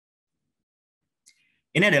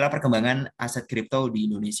 Ini adalah perkembangan aset kripto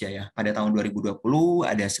di Indonesia ya. Pada tahun 2020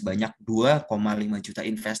 ada sebanyak 2,5 juta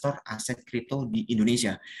investor aset kripto di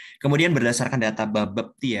Indonesia. Kemudian berdasarkan data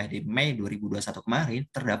Beberapa ya, di Mei 2021 kemarin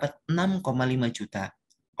terdapat 6,5 juta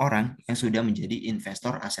orang yang sudah menjadi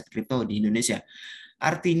investor aset kripto di Indonesia.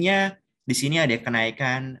 Artinya di sini ada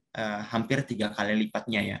kenaikan hampir 3 kali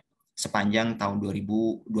lipatnya ya, sepanjang tahun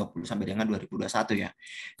 2020 sampai dengan 2021 ya.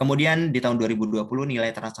 Kemudian di tahun 2020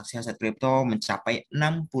 nilai transaksi aset kripto mencapai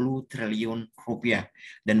 60 triliun rupiah.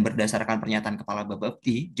 Dan berdasarkan pernyataan Kepala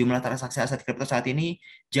Bapepti, jumlah transaksi aset kripto saat ini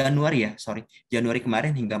Januari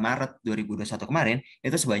kemarin hingga Maret 2021 kemarin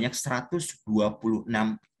itu sebanyak 126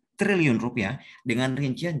 triliun rupiah, dengan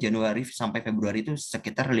rincian Januari sampai Februari itu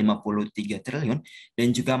sekitar 53 triliun dan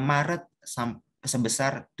juga Maret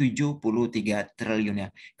sebesar 73 triliun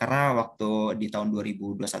ya. Karena waktu di tahun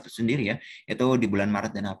 2021 sendiri ya, itu di bulan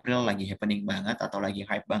Maret dan April lagi happening banget atau lagi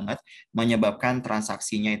hype banget, menyebabkan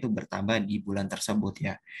transaksinya itu bertambah di bulan tersebut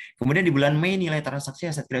ya. Kemudian di bulan Mei nilai transaksi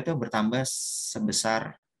aset kripto bertambah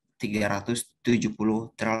sebesar 370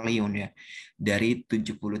 triliun ya. Dari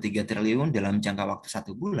 73 triliun dalam jangka waktu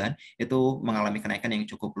 1 bulan itu mengalami kenaikan yang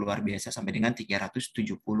cukup luar biasa sampai dengan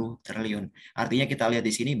 370 triliun. Artinya kita lihat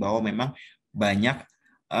di sini bahwa memang banyak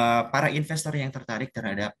para investor yang tertarik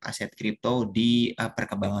terhadap aset kripto di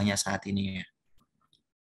perkembangannya saat ini ya.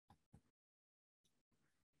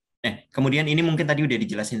 Nah, kemudian ini mungkin tadi udah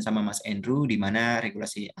dijelasin sama Mas Andrew, di mana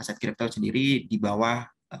regulasi aset kripto sendiri di bawah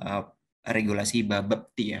regulasi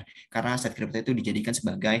Bapepti ya, karena aset kripto itu dijadikan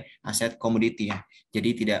sebagai aset komoditi ya,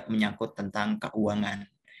 jadi tidak menyangkut tentang keuangan,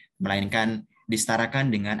 melainkan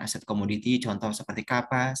disetarakan dengan aset komoditi, contoh seperti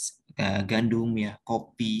kapas, gandum ya,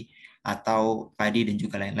 kopi, atau padi dan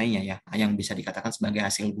juga lain-lainnya ya, yang bisa dikatakan sebagai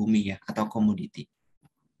hasil bumi ya, atau komoditi.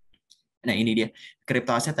 Nah ini dia,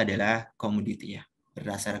 kripto aset adalah komoditi ya,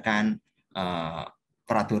 berdasarkan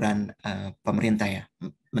peraturan pemerintah ya,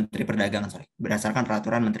 Menteri Perdagangan, berdasarkan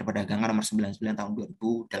peraturan Menteri Perdagangan nomor 99 tahun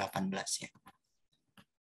 2018 ya.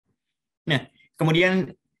 Nah, kemudian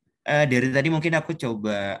dari tadi mungkin aku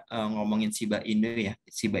coba ngomongin Shiba Inu ya.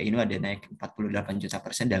 Shiba Inu ada naik 48 juta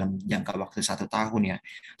 % dalam jangka waktu 1 tahun ya.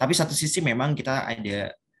 Tapi satu sisi memang kita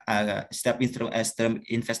ada setiap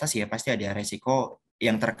investasi ya pasti ada resiko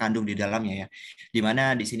yang terkandung di dalamnya ya. Di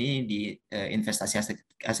mana di sini di investasi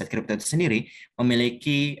aset kripto itu sendiri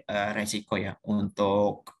memiliki resiko ya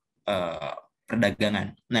untuk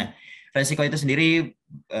perdagangan. Nah, resiko itu sendiri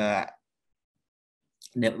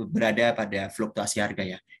berada pada fluktuasi harga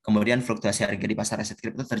ya. Kemudian fluktuasi harga di pasar aset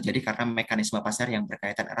kripto terjadi karena mekanisme pasar yang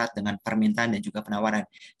berkaitan erat dengan permintaan dan juga penawaran.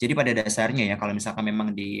 Jadi pada dasarnya ya kalau misalkan memang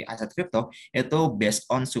di aset kripto itu based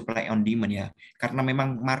on supply on demand ya. Karena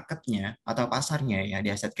memang marketnya atau pasarnya ya di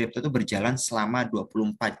aset kripto itu berjalan selama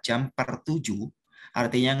 24 jam per 7.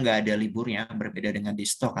 Artinya nggak ada liburnya, berbeda dengan di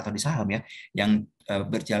stok atau di saham ya yang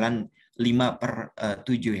berjalan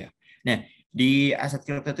 5/7 ya. Nah, di aset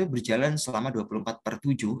kripto itu berjalan selama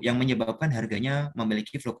 24/7 yang menyebabkan harganya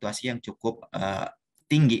memiliki fluktuasi yang cukup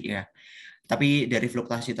tinggi ya. Tapi dari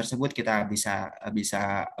fluktuasi tersebut kita bisa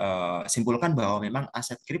simpulkan bahwa memang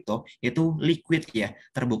aset kripto itu liquid ya.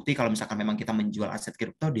 Terbukti kalau misalkan memang kita menjual aset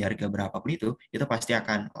kripto di harga berapapun itu pasti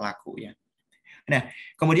akan laku ya. Nah,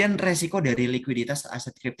 kemudian resiko dari likuiditas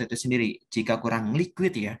aset kripto itu sendiri, jika kurang liquid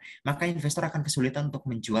ya, maka investor akan kesulitan untuk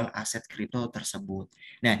menjual aset kripto tersebut.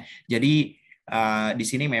 Nah, jadi di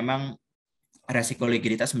sini memang resiko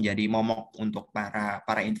likuiditas menjadi momok untuk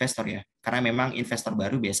para investor ya, karena memang investor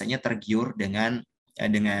baru biasanya tergiur dengan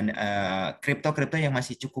kripto yang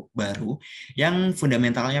masih cukup baru, yang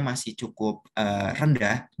fundamentalnya masih cukup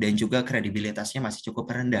rendah dan juga kredibilitasnya masih cukup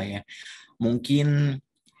rendah ya. Mungkin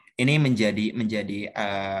ini menjadi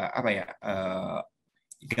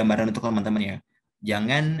gambaran untuk teman-teman ya.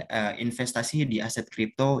 Jangan investasi di aset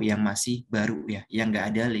kripto yang masih baru ya, yang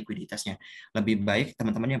nggak ada likuiditasnya. Lebih baik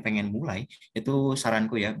teman-teman yang pengen mulai, itu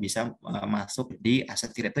saranku ya bisa masuk di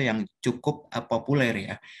aset kripto yang cukup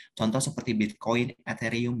populer ya. Contoh seperti Bitcoin,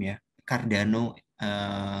 Ethereum ya, Cardano,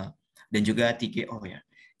 dan juga TKO ya.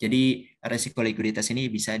 Jadi resiko likuiditas ini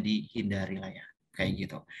bisa dihindari lah ya. Kayak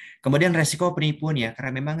gitu. Kemudian resiko penipuan ya,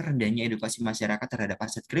 karena memang rendahnya edukasi masyarakat terhadap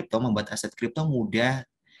aset kripto membuat aset kripto mudah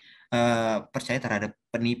percaya terhadap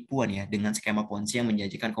penipuan ya, dengan skema Ponzi yang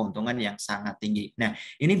menjanjikan keuntungan yang sangat tinggi. Nah,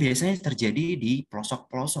 ini biasanya terjadi di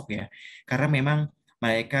pelosok-pelosok ya, karena memang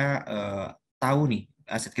mereka tahu nih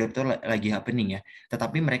aset kripto lagi happening ya,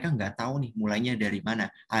 tetapi mereka nggak tahu nih mulainya dari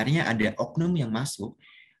mana. Akhirnya ada oknum yang masuk.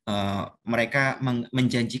 Mereka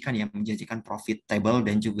menjanjikan profitable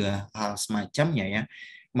dan juga hal semacamnya ya,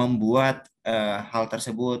 membuat hal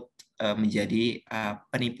tersebut menjadi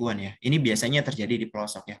penipuan ya. Ini biasanya terjadi di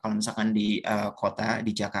pelosok ya. Kalau misalkan di kota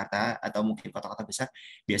di Jakarta atau mungkin kota-kota besar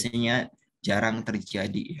biasanya jarang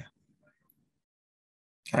terjadi ya.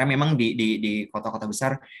 Karena memang di kota-kota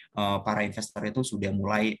besar para investor itu sudah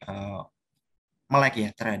mulai melek ya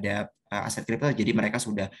terhadap aset kripto. Jadi mereka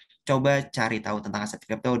sudah coba cari tahu tentang aset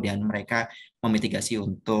kripto dan mereka memitigasi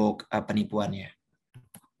untuk penipuannya.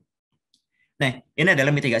 Nah, ini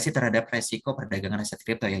adalah mitigasi terhadap resiko perdagangan aset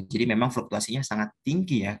kripto ya. Jadi memang fluktuasinya sangat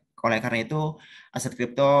tinggi ya. Oleh karena itu aset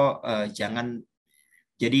kripto jangan.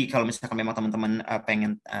 Jadi kalau misalkan memang teman-teman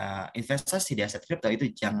pengen investasi di aset kripto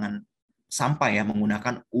itu jangan sampai ya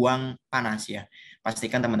menggunakan uang panas ya.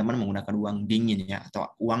 Pastikan teman-teman menggunakan uang dingin ya atau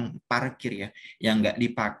uang parkir ya yang nggak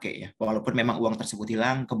dipakai ya. Walaupun memang uang tersebut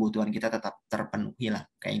hilang, kebutuhan kita tetap terpenuhi lah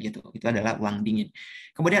kayak gitu. Itu adalah uang dingin.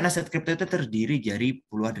 Kemudian aset kripto itu terdiri dari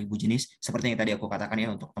puluhan ribu jenis seperti yang tadi aku katakan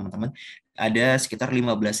ya untuk teman-teman. Ada sekitar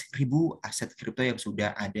 15.000 aset kripto yang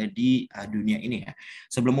sudah ada di dunia ini ya.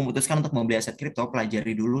 Sebelum memutuskan untuk membeli aset kripto,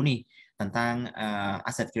 pelajari dulu nih tentang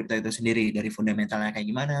aset kripto itu sendiri, dari fundamentalnya kayak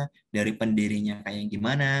gimana, dari pendirinya kayak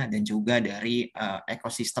gimana, dan juga dari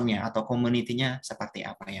ekosistemnya atau community-nya seperti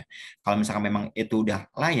apa ya. Kalau misalkan memang itu udah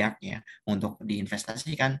layak ya untuk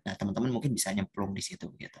diinvestasikan, nah teman-teman mungkin bisa nyemplung di situ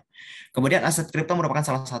gitu. Kemudian aset kripto merupakan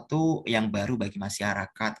salah satu yang baru bagi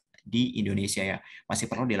masyarakat di Indonesia ya. Masih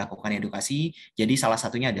perlu dilakukan edukasi. Jadi salah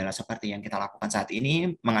satunya adalah seperti yang kita lakukan saat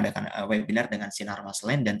ini, mengadakan webinar dengan Sinar Mas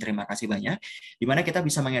Land, dan terima kasih banyak di mana kita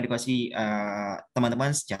bisa mengedukasi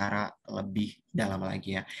teman-teman secara lebih dalam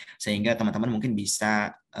lagi ya. Sehingga teman-teman mungkin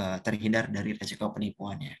bisa terhindar dari risiko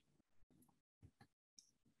penipuannya.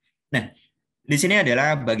 Nah, di sini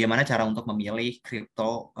adalah bagaimana cara untuk memilih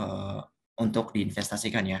kripto untuk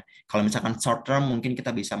diinvestasikan ya. Kalau misalkan short term mungkin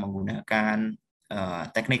kita bisa menggunakan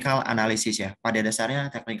technical analysis ya. Pada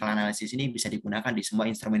dasarnya technical analysis ini bisa digunakan di semua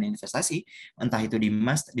instrumen investasi, entah itu di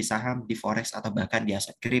emas, di saham, di forex, atau bahkan di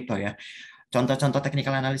aset kripto ya. Contoh-contoh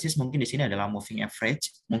technical analysis mungkin di sini adalah moving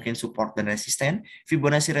average, mungkin support dan resisten,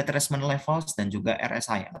 Fibonacci retracement levels, dan juga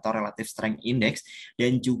RSI atau relative strength index,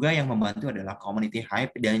 dan juga yang membantu adalah community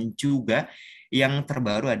hype, dan juga yang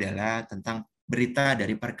terbaru adalah tentang berita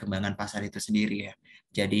dari perkembangan pasar itu sendiri ya.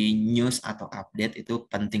 Jadi news atau update itu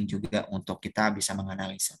penting juga untuk kita bisa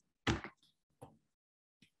menganalisa.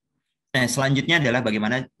 Nah, selanjutnya adalah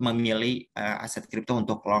bagaimana memilih aset kripto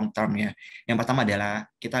untuk long term ya. Yang pertama adalah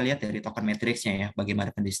kita lihat dari token matrix-nya ya,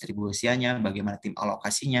 bagaimana pendistribusiannya, bagaimana tim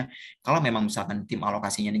alokasinya. Kalau memang misalkan tim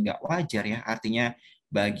alokasinya ini nggak wajar ya, artinya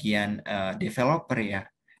bagian developer ya,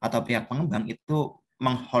 atau pihak pengembang itu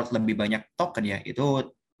menghold lebih banyak token ya,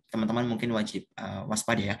 itu teman-teman mungkin wajib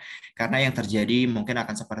waspada ya. Karena yang terjadi mungkin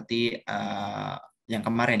akan seperti yang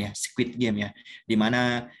kemarin ya, Squid Game ya, di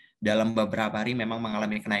mana dalam beberapa hari memang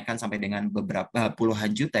mengalami kenaikan sampai dengan beberapa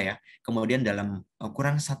puluhan juta ya. Kemudian dalam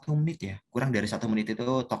kurang 1 menit ya, kurang dari 1 menit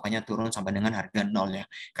itu tokennya turun sampai dengan harga 0 ya.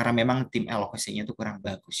 Karena memang tim alokasinya itu kurang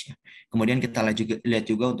bagus ya. Kemudian kita lihat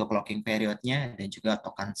juga untuk locking periodnya dan juga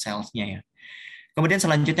token sales-nya ya. Kemudian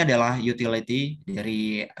selanjutnya adalah utility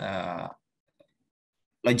dari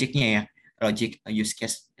logiknya ya, logic use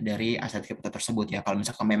case dari aset kripto tersebut ya. Kalau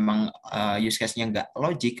misalkan memang use case-nya nggak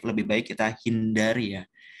logik, lebih baik kita hindari ya.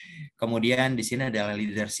 Kemudian di sini adalah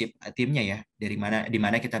leadership timnya ya, di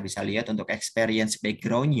mana kita bisa lihat untuk experience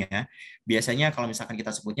background-nya. Biasanya kalau misalkan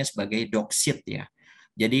kita sebutnya sebagai dogshit ya.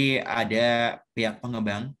 Jadi ada pihak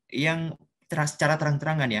pengembang yang secara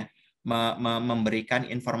terang-terangan ya memberikan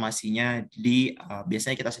informasinya di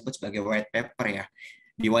biasanya kita sebut sebagai white paper ya,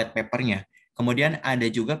 di white papernya. Kemudian ada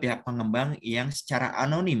juga pihak pengembang yang secara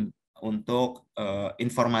anonim untuk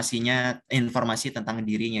informasi tentang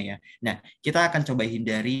dirinya ya. Nah, kita akan coba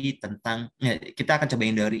hindari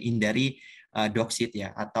dogshit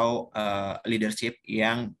ya, atau leadership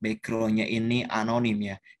yang background-nya ini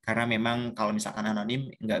anonim ya. Karena memang kalau misalkan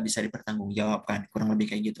anonim nggak bisa dipertanggungjawabkan, kurang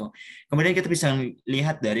lebih kayak gitu. Kemudian kita bisa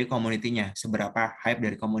lihat dari community-nya, seberapa hype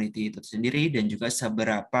dari community itu sendiri, dan juga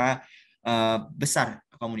seberapa besar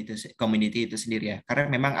community itu sendiri ya. Karena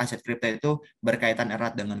memang aset kripto itu berkaitan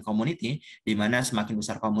erat dengan community, di mana semakin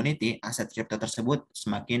besar community, aset kripto tersebut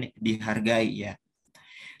semakin dihargai ya.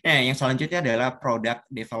 Nah, yang selanjutnya adalah product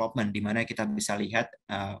development, di mana kita bisa lihat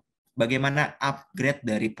bagaimana upgrade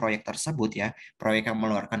dari proyek tersebut ya, proyek yang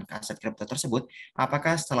mengeluarkan aset kripto tersebut,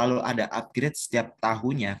 apakah selalu ada upgrade setiap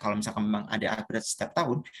tahunnya. Kalau misalkan memang ada upgrade setiap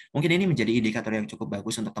tahun, mungkin ini menjadi indikator yang cukup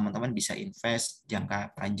bagus untuk teman-teman bisa invest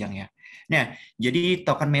jangka panjang ya. Nah, jadi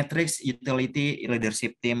token matrix, utility,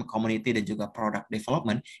 leadership team, community, dan juga product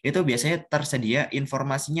development, itu biasanya tersedia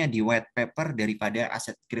informasinya di white paper daripada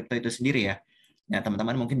aset kripto itu sendiri ya. Nah,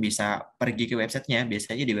 teman-teman mungkin bisa pergi ke websitenya.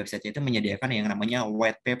 Biasanya di website itu menyediakan yang namanya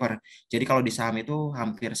white paper. Jadi kalau di saham itu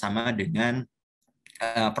hampir sama dengan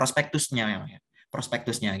prospektusnya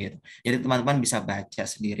gitu. Jadi teman-teman bisa baca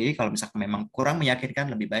sendiri. Kalau misalkan memang kurang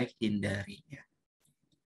meyakinkan, lebih baik hindari.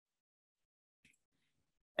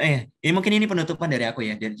 Ini mungkin ini penutupan dari aku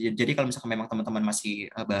ya. Jadi kalau misalkan memang teman-teman masih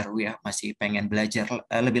baru ya, masih pengen belajar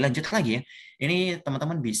lebih lanjut lagi ya, ini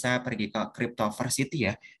teman-teman bisa pergi ke Cryptoversity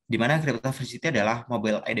ya, di mana Cryptoversity adalah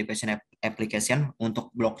mobile education application untuk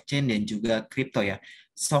blockchain dan juga crypto ya.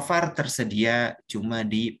 So far tersedia cuma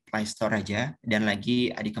di Play Store aja dan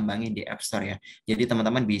lagi dikembangin di App Store ya. Jadi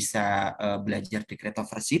teman-teman bisa belajar di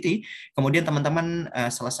Cryptoversity, kemudian teman-teman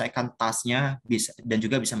selesaikan tasknya dan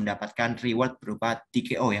juga bisa mendapatkan reward berupa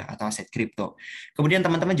TKO ya atau aset kripto. Kemudian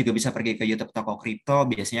teman-teman juga bisa pergi ke YouTube TokoCrypto.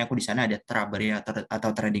 Biasanya aku di sana ada Berbagai atau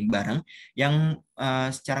trading bareng yang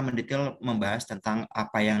secara mendetail membahas tentang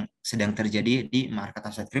apa yang sedang terjadi di market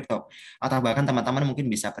aset kripto. Atau bahkan teman-teman mungkin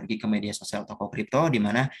bisa pergi ke media sosial TokoCrypto di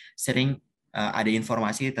mana sering ada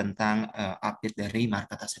informasi tentang update dari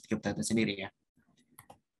market aset kripto itu sendiri ya.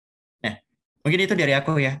 Nah, mungkin itu dari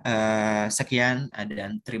aku ya. Sekian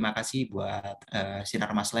dan terima kasih buat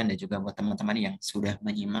Sinar Maslen dan juga buat teman-teman yang sudah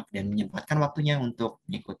menyimak dan menyempatkan waktunya untuk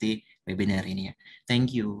mengikuti webinar ini ya.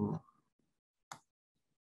 Thank you.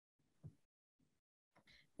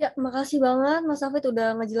 Ya, makasih banget Mas Afid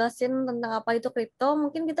udah ngejelasin tentang apa itu kripto.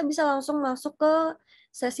 Mungkin kita bisa langsung masuk ke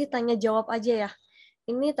sesi tanya jawab aja ya.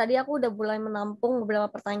 Ini tadi aku udah mulai menampung beberapa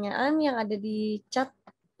pertanyaan yang ada di chat.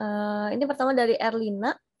 Ini pertama dari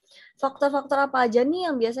Erlina. Faktor-faktor apa aja nih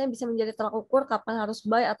yang biasanya bisa menjadi tolak ukur kapan harus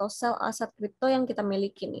buy atau sell aset kripto yang kita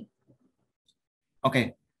miliki nih?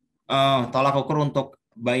 Oke, tolak ukur untuk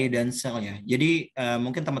buy dan sell ya. Jadi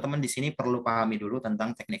mungkin teman-teman di sini perlu pahami dulu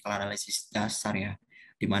tentang technical analysis dasar ya.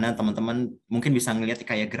 Di mana teman-teman mungkin bisa ngelihat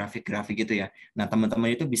kayak grafik-grafik gitu ya. Nah,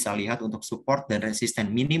 teman-teman itu bisa lihat untuk support dan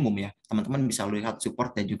resisten minimum ya. Teman-teman bisa lihat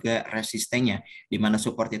support dan juga resistennya. Di mana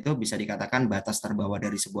support itu bisa dikatakan batas terbawah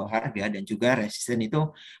dari sebuah harga dan juga resisten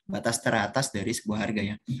itu batas teratas dari sebuah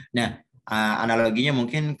harga ya. Nah, analoginya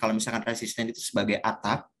mungkin kalau misalkan resisten itu sebagai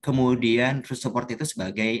atap, kemudian support itu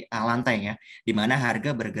sebagai lantai ya, di mana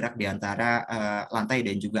harga bergerak di antara lantai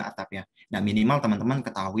dan juga atap ya. Nah, minimal teman-teman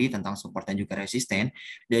ketahui tentang support dan juga resisten,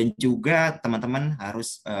 dan juga teman-teman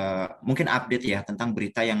harus mungkin update ya tentang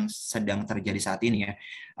berita yang sedang terjadi saat ini ya,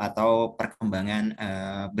 atau perkembangan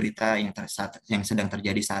berita yang sedang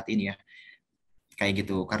terjadi saat ini ya. Kayak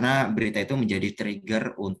gitu, karena berita itu menjadi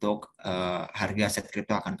trigger untuk harga aset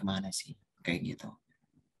kripto akan kemana sih, kayak gitu.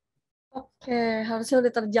 Oke, harusnya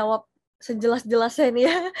udah terjawab sejelas-jelasnya ini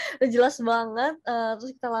ya, udah jelas banget.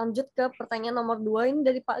 Terus kita lanjut ke pertanyaan nomor 2 ini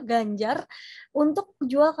dari Pak Ganjar. Untuk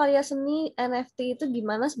jual karya seni NFT itu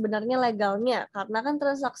gimana sebenarnya legalnya? Karena kan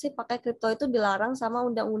transaksi pakai kripto itu dilarang sama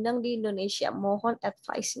undang-undang di Indonesia. Mohon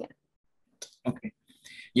advice-nya. Oke.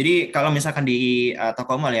 Jadi kalau misalkan di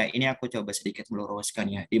Tokomall ya, ini aku coba sedikit meluruskan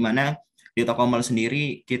ya, di mana di Tokomall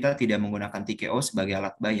sendiri kita tidak menggunakan TKO sebagai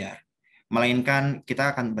alat bayar, melainkan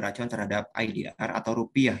kita akan beracuan terhadap IDR atau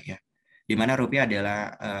rupiah ya, di mana rupiah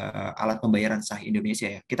adalah alat pembayaran sah Indonesia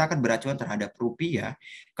ya. Kita akan beracuan terhadap rupiah,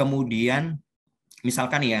 kemudian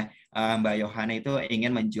misalkan ya Mbak Yohana itu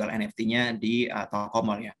ingin menjual NFT-nya di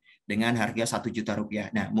Tokomall ya, dengan harga 1 juta rupiah.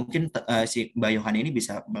 Nah, mungkin si Mbak Yohana ini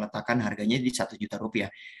bisa meletakkan harganya di 1 juta rupiah,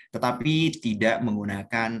 tetapi tidak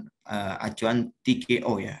menggunakan acuan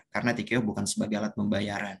TKO ya, karena TKO bukan sebagai alat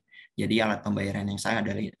pembayaran. Jadi alat pembayaran yang sah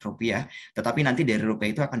adalah rupiah, tetapi nanti dari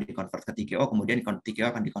rupiah itu akan dikonvert ke TKO, kemudian TKO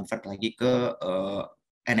akan dikonvert lagi ke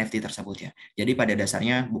NFT tersebut ya. Jadi pada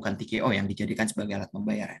dasarnya bukan TKO yang dijadikan sebagai alat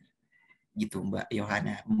pembayaran. Gitu Mbak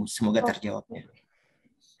Yohana. Semoga terjawabnya.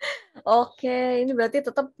 Oke, ini berarti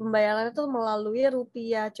tetap pembayarannya tuh melalui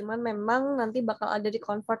rupiah, cuman memang nanti bakal ada di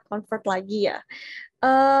convert lagi ya.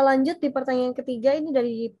 Lanjut di pertanyaan ketiga ini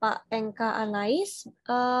dari Pak Engka Anais.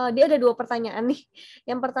 Dia ada 2 pertanyaan nih.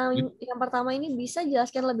 Yang pertama ini bisa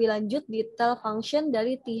jelaskan lebih lanjut detail function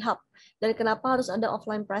dari T-Hub dan kenapa harus ada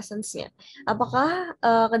offline presence-nya. Apakah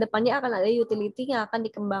kedepannya akan ada utility yang akan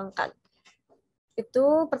dikembangkan?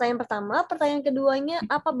 Itu pertanyaan pertama. Pertanyaan keduanya,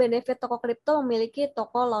 apa benefit TokoCrypto memiliki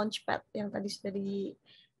toko launchpad yang tadi sudah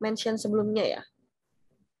di-mention sebelumnya ya?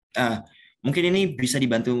 Mungkin ini bisa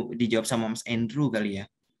dibantu dijawab sama Mas Andrew kali ya.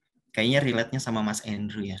 Kayaknya relate-nya sama Mas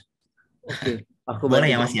Andrew ya. Oke, aku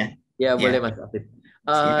boleh bantu ya Mas ya? Ya, boleh Mas Afid.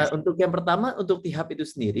 Untuk yang pertama, untuk T-Hub itu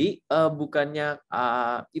sendiri, bukannya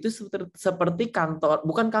itu seperti kantor,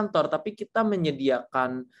 bukan kantor, tapi kita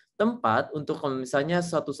menyediakan tempat untuk misalnya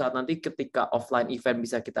suatu saat nanti ketika offline event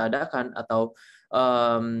bisa kita adakan, atau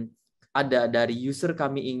ada dari user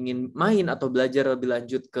kami ingin main atau belajar lebih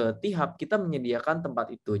lanjut ke T-Hub, kita menyediakan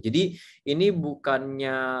tempat itu. Jadi ini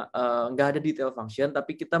bukannya nggak ada detail function,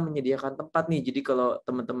 tapi kita menyediakan tempat nih. Jadi kalau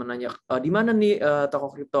teman-teman nanya di mana nih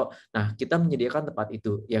toko kripto, nah kita menyediakan tempat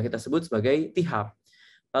itu yang kita sebut sebagai T-Hub.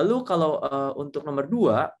 Lalu kalau untuk nomor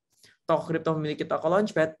 2, TokoCrypto memiliki toko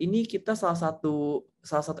Launchpad, ini kita salah satu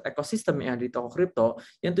ekosistem yang ada di TokoCrypto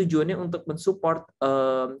yang tujuannya untuk mensupport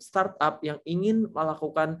startup yang ingin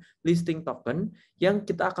melakukan listing token yang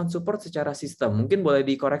kita akan support secara sistem. Mungkin boleh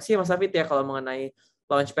dikoreksi ya Mas Afid ya kalau mengenai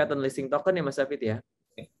Launchpad dan listing token ya Mas Afid ya.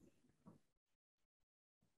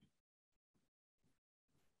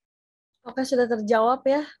 Oke, sudah terjawab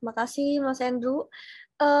ya. Makasih Mas Andrew.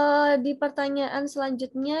 Di pertanyaan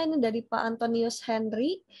selanjutnya ini dari Pak Antonius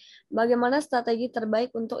Henry. Bagaimana strategi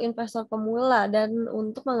terbaik untuk investor pemula dan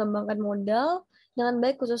untuk mengembangkan modal dengan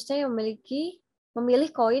baik khususnya yang memilih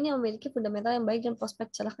koin yang memiliki fundamental yang baik dan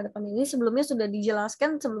prospek celah ke depan ini. Sebelumnya sudah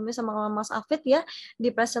dijelaskan sebelumnya sama Mas Afid ya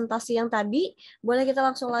di presentasi yang tadi. Boleh kita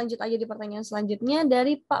langsung lanjut aja di pertanyaan selanjutnya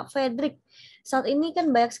dari Pak Fredrik. Saat ini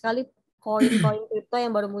kan banyak sekali koin-koin kripto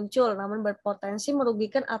yang baru muncul namun berpotensi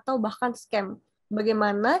merugikan atau bahkan scam.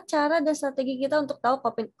 Bagaimana cara dan strategi kita untuk tahu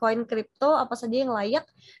koin kripto apa saja yang layak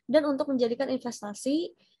dan untuk menjadikan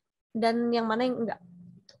investasi dan yang mana yang enggak?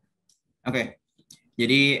 Oke.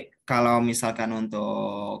 Jadi kalau misalkan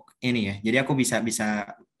untuk ini ya, jadi aku bisa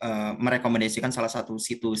merekomendasikan salah satu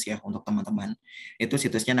situs ya untuk teman-teman. Itu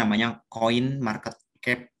situsnya namanya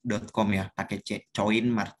coinmarketcap.com ya, pakai C,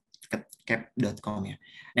 coinmarketcap.com ya.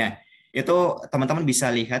 Nah, itu teman-teman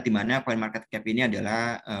bisa lihat di mana CoinMarketCap ini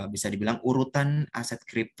adalah bisa dibilang urutan aset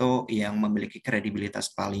kripto yang memiliki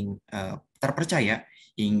kredibilitas paling terpercaya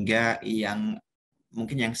hingga yang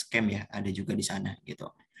mungkin yang scam ya ada juga di sana gitu.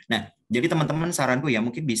 Nah, jadi teman-teman saranku ya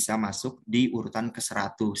mungkin bisa masuk di urutan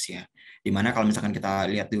ke-100 ya. Dimana kalau misalkan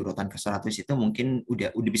kita lihat di urutan ke-100 itu mungkin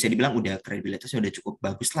udah bisa dibilang udah kredibilitasnya udah cukup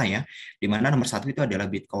bagus lah ya. Dimana nomor 1 itu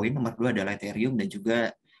adalah Bitcoin, nomor 2 adalah Ethereum, dan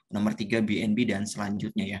juga nomor 3 BNB dan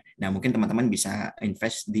selanjutnya ya. Nah, mungkin teman-teman bisa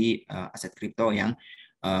invest di aset kripto yang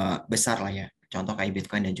besar lah ya. Contoh kayak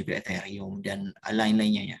Bitcoin dan juga Ethereum dan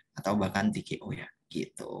lain-lainnya ya. Atau bahkan TKO ya,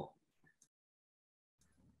 gitu.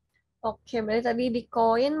 Oke, berarti tadi di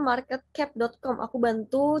coinmarketcap.com. Aku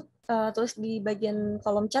bantu tulis di bagian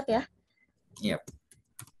kolom chat ya. Yep.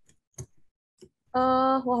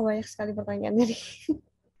 Wah, banyak sekali pertanyaan ini.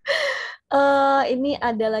 Ini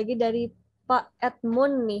ada lagi dari Pak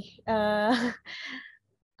Edmund nih.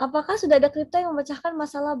 Apakah sudah ada kripto yang memecahkan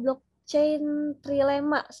masalah blockchain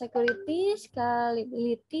trilema, security,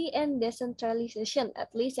 scalability, and decentralization,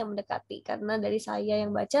 at least yang mendekati? Karena dari saya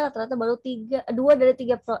yang baca rata-rata baru 2 dari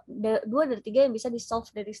 3 yang bisa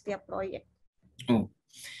di-solve dari setiap proyek.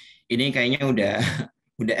 Ini kayaknya udah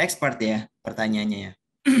expert ya pertanyaannya ya.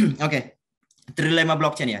 Oke. Trilema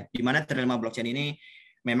blockchain ya. Di mana trilema blockchain ini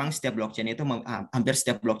memang setiap blockchain itu hampir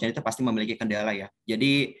setiap blockchain itu pasti memiliki kendala ya.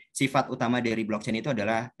 Jadi sifat utama dari blockchain itu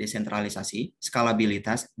adalah desentralisasi,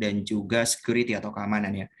 skalabilitas, dan juga security atau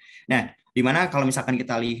keamanan ya. Nah, di mana kalau misalkan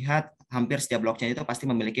kita lihat hampir setiap blockchain itu pasti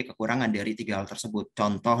memiliki kekurangan dari 3 hal tersebut.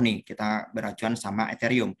 Contoh nih, kita beracuan sama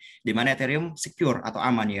Ethereum, di mana Ethereum secure atau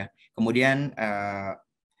aman ya. Kemudian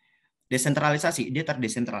desentralisasi, dia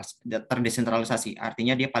terdesentralisasi,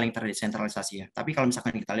 artinya dia paling terdesentralisasi ya. Tapi kalau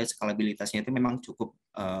misalkan kita lihat skalabilitasnya itu memang cukup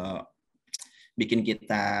bikin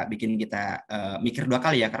kita mikir 2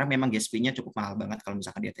 kali ya, karena memang gas fee-nya cukup mahal banget kalau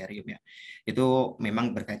misalkan di Ethereum ya. Itu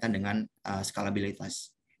memang berkaitan dengan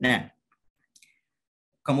skalabilitas. Nah,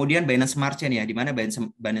 kemudian Binance Smart Chain ya, di mana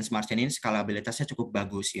Binance Smart Chain ini skalabilitasnya cukup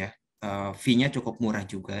bagus ya. Fee-nya cukup murah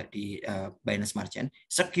juga di Binance Smart Chain,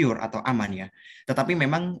 secure atau aman ya. Tetapi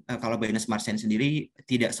memang kalau Binance Smart Chain sendiri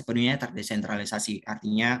tidak sepenuhnya terdesentralisasi,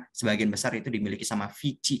 artinya sebagian besar itu dimiliki sama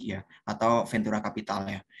VC ya atau Ventura Capital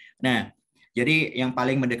ya. Nah, jadi yang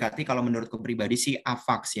paling mendekati kalau menurutku pribadi sih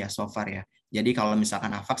Avax ya so far ya. Jadi kalau misalkan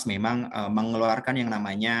Avax memang mengeluarkan yang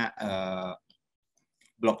namanya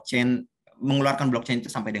mengeluarkan blockchain itu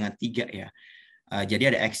sampai dengan 3 ya. Jadi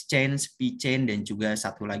ada exchange, P-chain, dan juga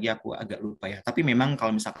satu lagi aku agak lupa ya. Tapi memang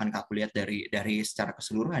kalau misalkan aku lihat dari secara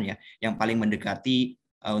keseluruhan ya, yang paling mendekati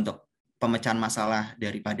untuk pemecahan masalah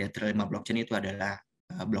daripada trilema blockchain itu adalah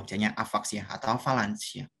blockchain-nya Avax ya, atau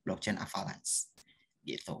Avalanche ya, blockchain Avalanche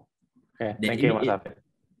gitu. Oke, thank you Mas Afid.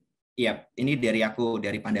 Iya, ini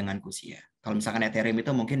dari pandanganku sih ya. Kalau misalkan Ethereum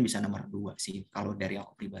itu mungkin bisa nomor 2 sih, kalau dari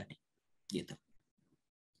aku pribadi gitu.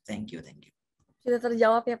 Thank you. Sudah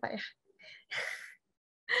terjawab ya Pak ya.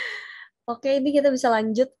 Oke, ini kita bisa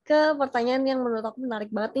lanjut ke pertanyaan yang menurut aku menarik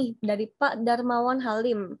banget nih dari Pak Darmawan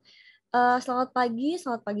Halim. Selamat pagi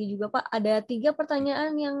juga Pak. Ada 3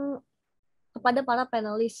 pertanyaan yang kepada para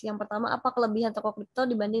panelis. Yang pertama, apa kelebihan TokoCrypto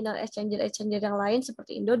dibanding dengan exchanger yang lain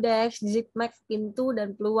seperti Indodex, Zipmax, Pintu,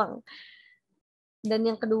 dan Peluang? Dan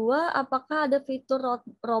yang kedua, apakah ada fitur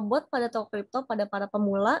robot pada TokoCrypto pada para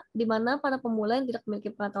pemula, di mana para pemula yang tidak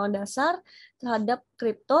memiliki pengetahuan dasar terhadap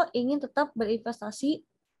kripto ingin tetap berinvestasi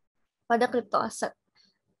pada kripto aset?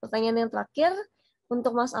 Pertanyaan yang terakhir,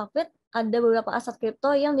 untuk Mas Afid, ada beberapa aset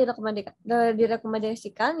kripto yang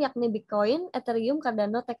direkomendasikan, yakni Bitcoin, Ethereum,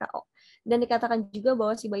 Cardano, TKO. Dan dikatakan juga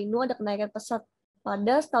bahwa Shiba Inu ada kenaikan pesat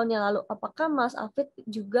pada setahun yang lalu. Apakah Mas Afid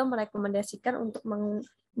juga merekomendasikan untuk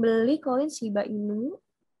membeli koin Shiba Inu?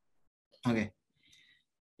 Oke.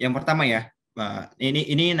 Yang pertama ya,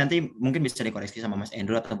 ini nanti mungkin bisa dikoreksi sama Mas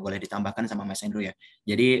Andrew atau boleh ditambahkan sama Mas Andrew ya.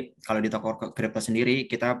 Jadi kalau di TokoCrypto sendiri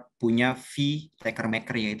kita punya fee taker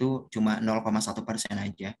maker yaitu cuma 0,1%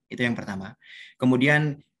 aja. Itu yang pertama.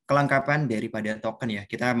 Kemudian kelengkapan daripada token ya,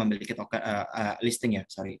 kita memiliki token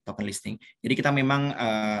token listing. Jadi kita memang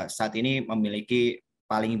saat ini memiliki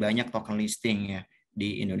paling banyak token listing ya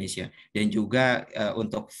di Indonesia. Dan juga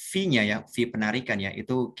untuk fee-nya ya, fee penarikan ya,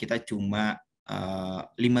 itu kita cuma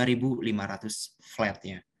 5.500 flat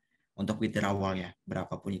ya untuk withdrawal ya,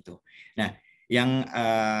 berapapun itu. Nah, yang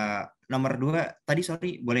nomor 2 tadi,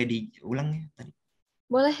 sorry, boleh diulang ya tadi?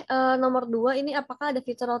 Boleh. Nomor 2 ini apakah ada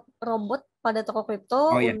fitur robot pada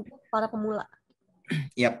TokoCrypto untuk para pemula?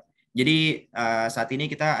 Yap. Jadi saat ini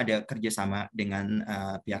kita ada kerjasama dengan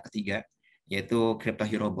pihak ketiga, yaitu Crypto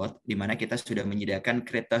Hero Bot, di mana kita sudah menyediakan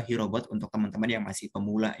Crypto Hero Bot untuk teman-teman yang masih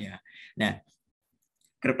pemula ya. Nah,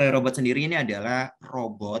 Crypto Hero Bot sendiri ini adalah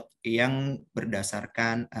robot yang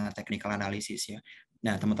berdasarkan technical analysis ya.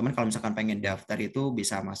 Nah, teman-teman kalau misalkan pengen daftar itu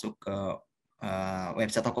bisa masuk ke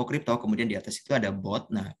website TokoCrypto, kemudian di atas itu ada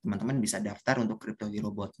bot. Nah, teman-teman bisa daftar untuk Crypto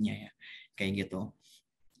Hero Bot-nya ya. Kayak gitu.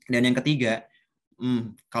 Dan yang ketiga,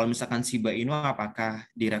 kalau misalkan Shiba Inu apakah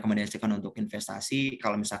direkomendasikan untuk investasi?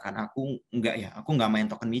 Kalau misalkan aku enggak ya, aku enggak main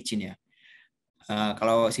token micin ya.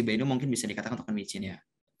 Kalau Shiba Inu mungkin bisa dikatakan token micin ya.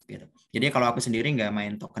 Gitu. Jadi kalau aku sendiri nggak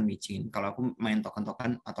main token micin, kalau aku main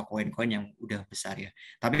token-token atau koin-koin yang udah besar ya.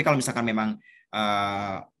 Tapi kalau misalkan memang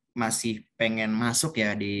masih pengen masuk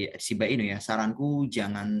ya di Shiba Inu ya, saranku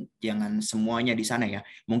jangan semuanya di sana ya.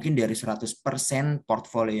 Mungkin dari 100%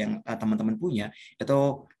 portfolio yang teman-teman punya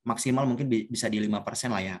itu maksimal mungkin bisa di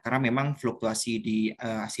 5% lah ya. Karena memang fluktuasi di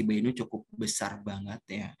Shiba Inu cukup besar banget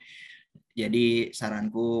ya. Jadi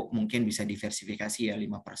saranku mungkin bisa diversifikasi ya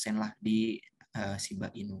 5% lah di Shiba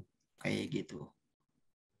Inu kayak gitu.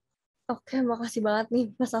 Oke, makasih banget nih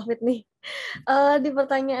Mas Afid nih. Di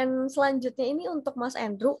pertanyaan selanjutnya ini untuk Mas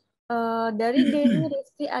Andrew dari Denny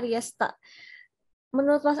Rizky Ariesta.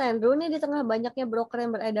 Menurut Mas Andrew nih, di tengah banyaknya broker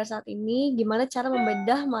yang beredar saat ini, gimana cara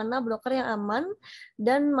membedah mana broker yang aman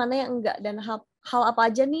dan mana yang enggak, dan hal apa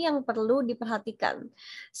aja nih yang perlu diperhatikan?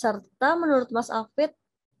 Serta menurut Mas Afid,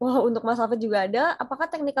 untuk Mas Afid juga ada, apakah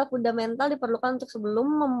technical fundamental diperlukan untuk sebelum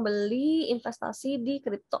membeli investasi di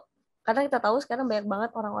kripto? Karena kita tahu sekarang banyak banget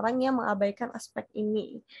orang-orang yang mengabaikan aspek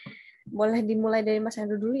ini. Boleh dimulai dari Mas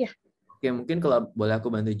Andrew dulu ya? Oke, mungkin kalau boleh aku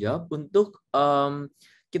bantu jawab, untuk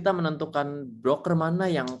kita menentukan broker mana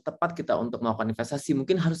yang tepat kita untuk melakukan investasi,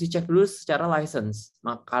 mungkin harus dicek dulu secara license.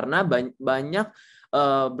 Karena banyak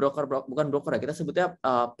bukan broker ya, kita sebutnya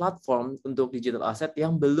platform untuk digital asset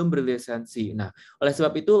yang belum berlisensi. Nah, oleh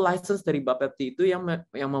sebab itu license dari Beberapa itu yang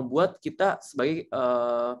membuat kita sebagai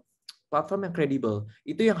platform yang kredibel.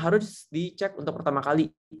 Itu yang harus dicek untuk pertama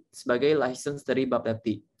kali sebagai license dari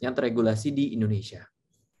Beberapa yang terregulasi di Indonesia.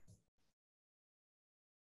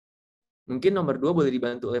 Mungkin nomor 2 boleh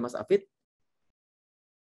dibantu oleh Mas Afid.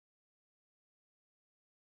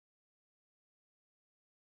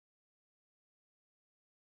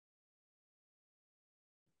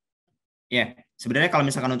 Ya, sebenarnya kalau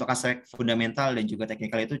misalkan untuk aspek fundamental dan juga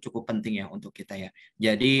teknikal itu cukup penting ya untuk kita ya.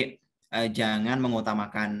 Jadi jangan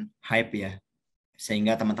mengutamakan hype ya,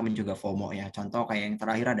 sehingga teman-teman juga FOMO ya. Contoh kayak yang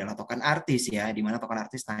terakhir adalah token artis ya, di mana token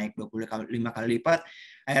artis naik 25 kali lipat,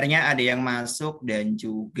 akhirnya ada yang masuk dan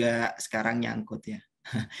juga sekarang nyangkut ya.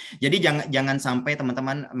 Jadi jangan sampai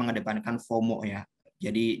teman-teman mengedepankan FOMO ya.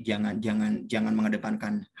 Jadi jangan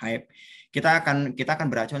mengedepankan hype. Kita akan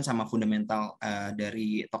beracuan sama fundamental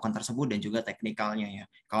dari token tersebut dan juga teknikalnya ya.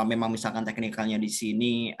 Kalau memang misalkan teknikalnya di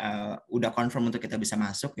sini udah confirm untuk kita bisa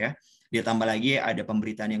masuk ya, ditambah lagi ada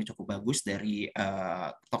pemberitaan yang cukup bagus dari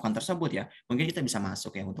token tersebut ya, mungkin kita bisa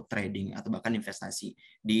masuk ya untuk trading atau bahkan investasi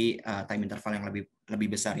di time interval yang lebih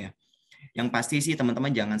besar ya. Yang pasti sih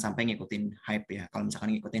teman-teman jangan sampai ngikutin hype ya. Kalau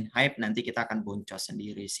misalkan ngikutin hype nanti kita akan boncos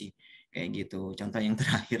sendiri sih. Kayak gitu. Contoh yang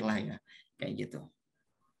terakhir lah ya. Kayak gitu.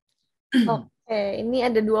 Oke, ini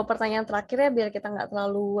ada 2 pertanyaan terakhir ya biar kita nggak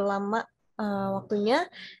terlalu lama waktunya.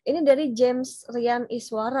 Ini dari James Rian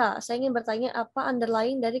Iswara. Saya ingin bertanya apa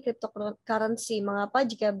underlying dari cryptocurrency? Mengapa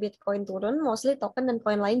jika Bitcoin turun, mostly token dan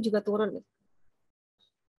koin lain juga turun?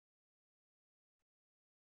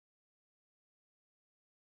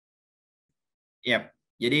 Yap.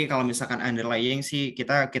 Jadi kalau misalkan underlying sih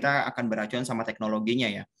kita akan beracuan sama teknologinya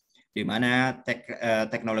ya. di mana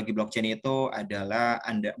teknologi blockchain itu adalah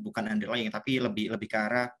bukan underlying tapi lebih ke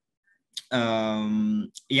arah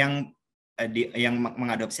yang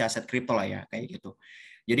mengadopsi aset kripto lah ya, kayak gitu.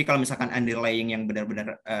 Jadi kalau misalkan underlying yang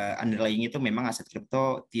benar-benar underlying itu memang aset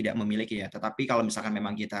kripto tidak memiliki ya. Tetapi kalau misalkan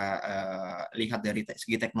memang kita lihat dari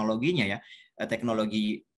segi teknologinya ya,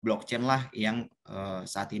 teknologi blockchain lah yang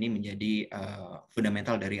saat ini menjadi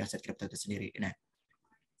fundamental dari aset kripto itu sendiri. Nah,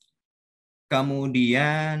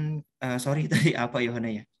 kemudian sorry tadi apa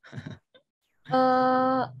Yohana ya?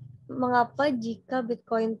 Mengapa jika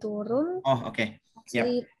Bitcoin turun? Oh oke.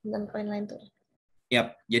 Asli dan koin lain turun.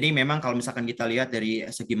 Yap, jadi memang kalau misalkan kita lihat dari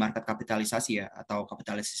segi market kapitalisasi ya atau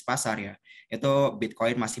kapitalisasi pasar ya, itu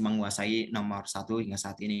Bitcoin masih menguasai nomor 1 hingga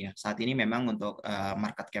saat ini ya. Saat ini memang untuk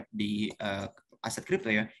market cap di aset kripto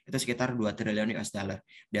ya, itu sekitar 2 triliun US dollar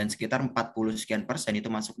dan sekitar 40% itu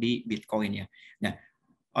masuk di Bitcoin ya. Nah,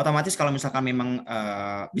 otomatis kalau misalkan memang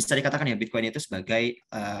bisa dikatakan ya Bitcoin itu sebagai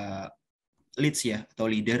leads ya atau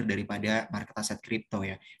leader daripada market aset kripto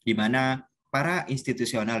ya, di mana para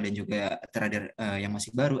institusional dan juga trader yang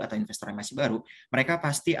masih baru atau investor yang masih baru, mereka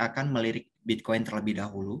pasti akan melirik Bitcoin terlebih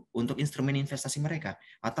dahulu untuk instrumen investasi mereka.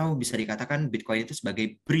 Atau bisa dikatakan Bitcoin itu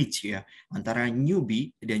sebagai bridge ya, antara newbie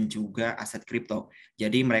dan juga aset kripto.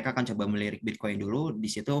 Jadi mereka akan coba melirik Bitcoin dulu, di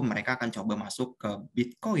situ mereka akan coba masuk ke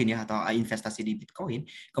Bitcoin ya, atau investasi di Bitcoin.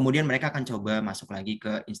 Kemudian mereka akan coba masuk lagi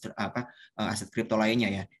ke aset kripto lainnya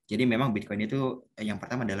ya. Jadi memang Bitcoin itu yang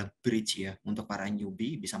pertama adalah bridge ya, untuk para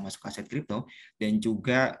newbie bisa masuk ke aset kripto. Dan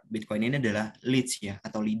juga Bitcoin ini adalah leads ya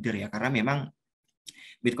atau leader ya, karena memang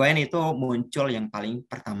Bitcoin itu muncul yang paling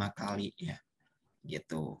pertama kali ya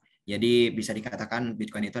gitu. Jadi bisa dikatakan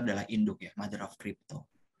Bitcoin itu adalah induk ya, mother of crypto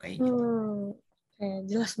kayak gitu.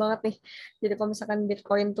 Jelas banget nih. Jadi kalau misalkan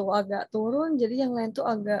Bitcoin tuh agak turun, jadi yang lain tuh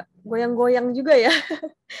agak goyang-goyang juga ya.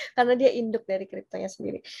 Karena dia induk dari kriptonya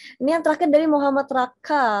sendiri. Ini yang terakhir dari Muhammad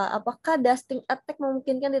Raka. Apakah dusting attack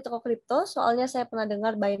memungkinkan di toko kripto? Soalnya saya pernah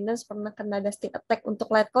dengar Binance pernah kena dusting attack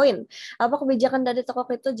untuk Litecoin. Apa kebijakan dari toko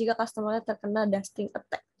kripto jika customer-nya terkena dusting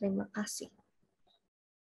attack? Terima kasih.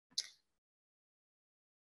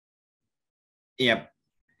 Iya.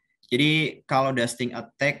 Jadi kalau dusting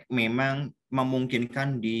attack memang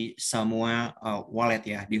memungkinkan di semua wallet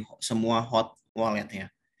ya, di semua hot wallet ya.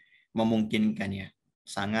 Memungkinkan ya,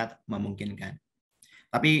 sangat memungkinkan.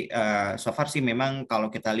 Tapi so far sih memang kalau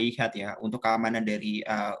kita lihat ya, untuk keamanan dari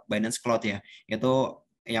Binance Cloud ya, itu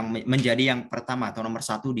yang menjadi yang pertama atau nomor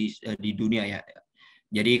 1 di dunia ya.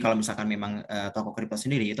 Jadi kalau misalkan memang TokoCrypto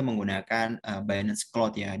sendiri itu menggunakan Binance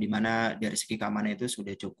Cloud ya, di mana dari segi keamanan itu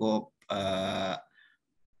sudah cukup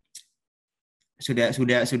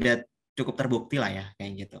sudah cukup terbukti lah ya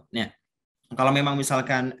kayak gitu. Nah, kalau memang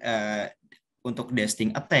misalkan untuk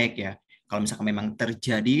dusting attack ya, kalau misalkan memang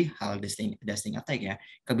terjadi hal dusting attack ya,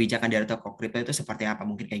 kebijakan dari TokoCrypto itu seperti apa?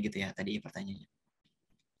 Mungkin kayak gitu ya tadi pertanyaannya.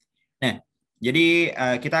 Nah, jadi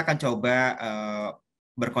kita akan coba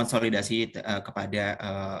berkonsolidasi kepada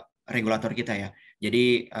regulator kita ya.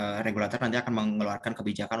 Jadi regulator nanti akan mengeluarkan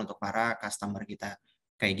kebijakan untuk para customer kita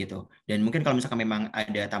kayak gitu. Dan mungkin kalau misalkan memang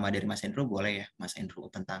ada tambah dari Mas Andrew, boleh ya Mas Andrew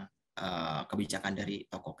tentang kebijakan dari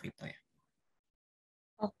TokoCrypto ya.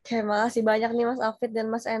 Oke, makasih banyak nih Mas Afid dan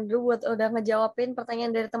Mas Andrew buat udah ngejawabin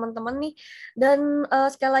pertanyaan dari teman-teman nih. Dan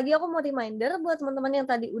sekali lagi aku mau reminder buat teman-teman yang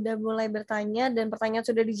tadi udah mulai bertanya dan pertanyaan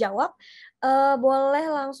sudah dijawab, boleh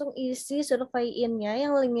langsung isi survei-in-nya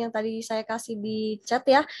yang link yang tadi saya kasih di chat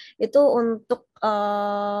ya. Itu untuk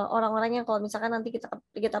orang-orang yang kalau misalkan nanti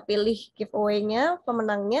kita pilih giveaway-nya,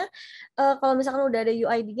 pemenangnya, kalau misalkan udah ada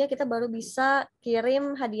UID-nya kita baru bisa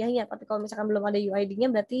kirim hadiahnya. Tapi kalau misalkan belum ada UID-nya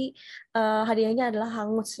berarti hadiahnya adalah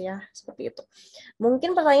hangus ya, seperti itu.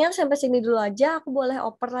 Mungkin pertanyaan sampai sini dulu aja. Aku boleh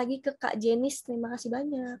oper lagi ke Kak Jenis. Terima kasih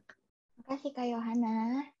banyak. Terima kasih Kak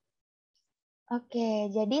Yohana. Oke,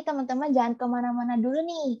 jadi teman-teman jangan kemana-mana dulu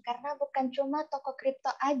nih, karena bukan cuma toko kripto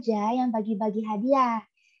aja yang bagi-bagi hadiah.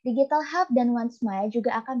 Digital Hub dan OneSmile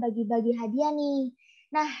juga akan bagi-bagi hadiah nih.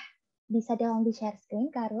 Nah, bisa dong di-share screen,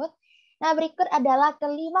 Kak Ruth. Nah, berikut adalah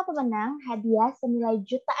kelima pemenang hadiah senilai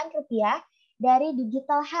jutaan rupiah dari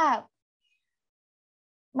Digital Hub.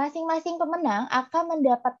 Masing-masing pemenang akan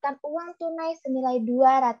mendapatkan uang tunai senilai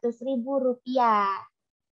Rp200.000.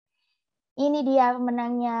 Ini dia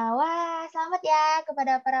pemenangnya. Wah, selamat ya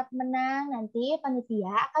kepada para pemenang. Nanti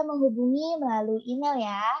panitia akan menghubungi melalui email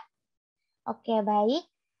ya. Oke, baik.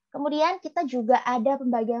 Kemudian kita juga ada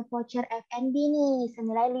pembagian voucher F&B nih,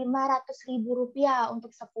 senilai Rp500.000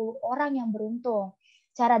 untuk 10 orang yang beruntung.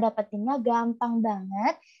 Cara dapetinnya gampang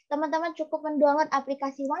banget. Teman-teman cukup mendownload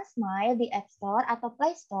aplikasi OneSmile di App Store atau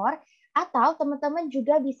Play Store, atau teman-teman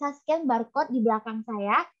juga bisa scan barcode di belakang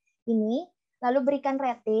saya. Ini Lalu berikan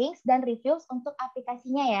ratings dan reviews untuk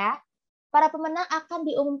aplikasinya ya. Para pemenang akan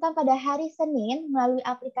diumumkan pada hari Senin melalui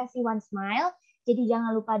aplikasi OneSmile, jadi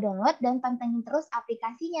jangan lupa download dan pantengin terus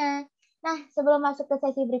aplikasinya. Nah, sebelum masuk ke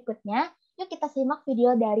sesi berikutnya, yuk kita simak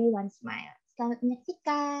video dari OneSmile. Selamat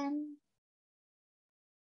menyaksikan.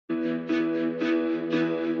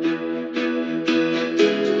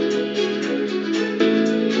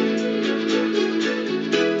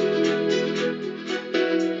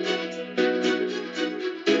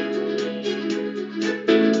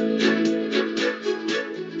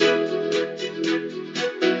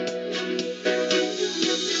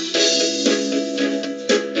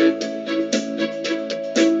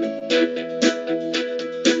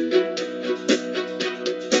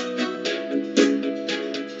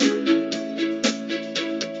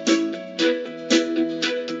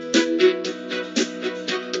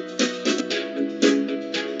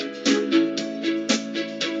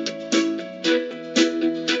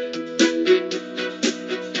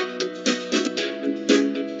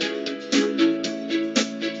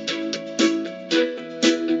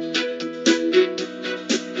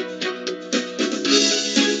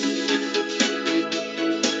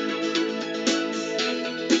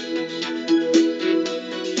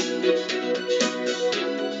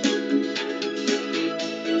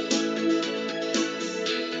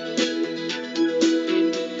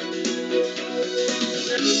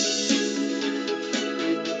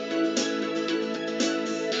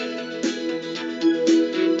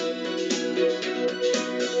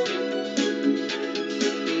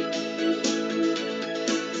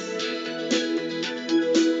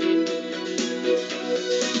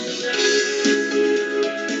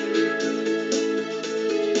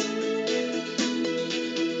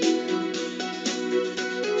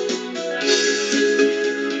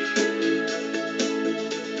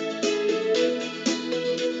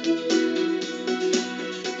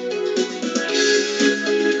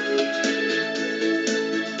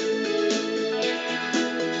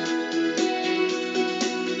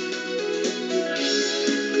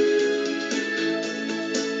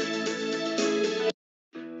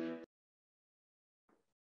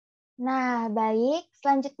 Nah, baik.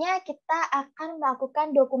 Selanjutnya kita akan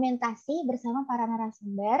melakukan dokumentasi bersama para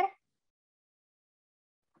narasumber.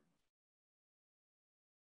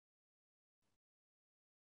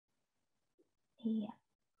 Iya.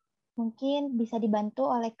 Mungkin bisa dibantu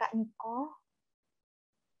oleh Kak Niko.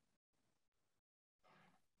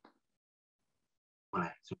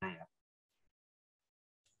 Boleh, sudah ya.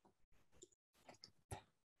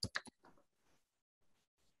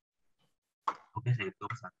 Oke, saya hitung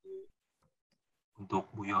 1.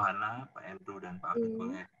 Untuk Bu Yohana, Pak Andrew, dan Pak Afid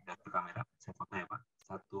boleh lihat ke kamera. Saya foto ya, Pak.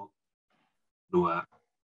 1, 2,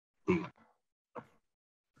 3.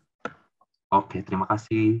 Oke, terima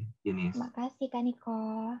kasih, Jenis. Terima kasih, Kak Niko.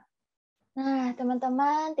 Nah,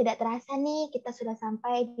 teman-teman, tidak terasa nih, kita sudah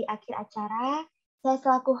sampai di akhir acara. Saya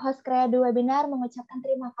selaku host CRYPTO Webinar mengucapkan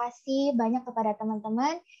terima kasih banyak kepada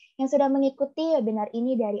teman-teman yang sudah mengikuti webinar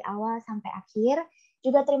ini dari awal sampai akhir.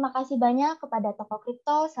 Juga terima kasih banyak kepada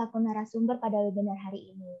TokoCrypto selaku narasumber pada webinar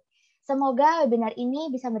hari ini. Semoga webinar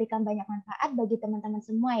ini bisa memberikan banyak manfaat bagi teman-teman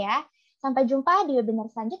semua ya. Sampai jumpa di webinar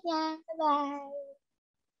selanjutnya. Bye-bye.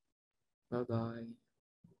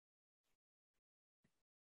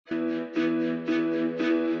 Bye-bye.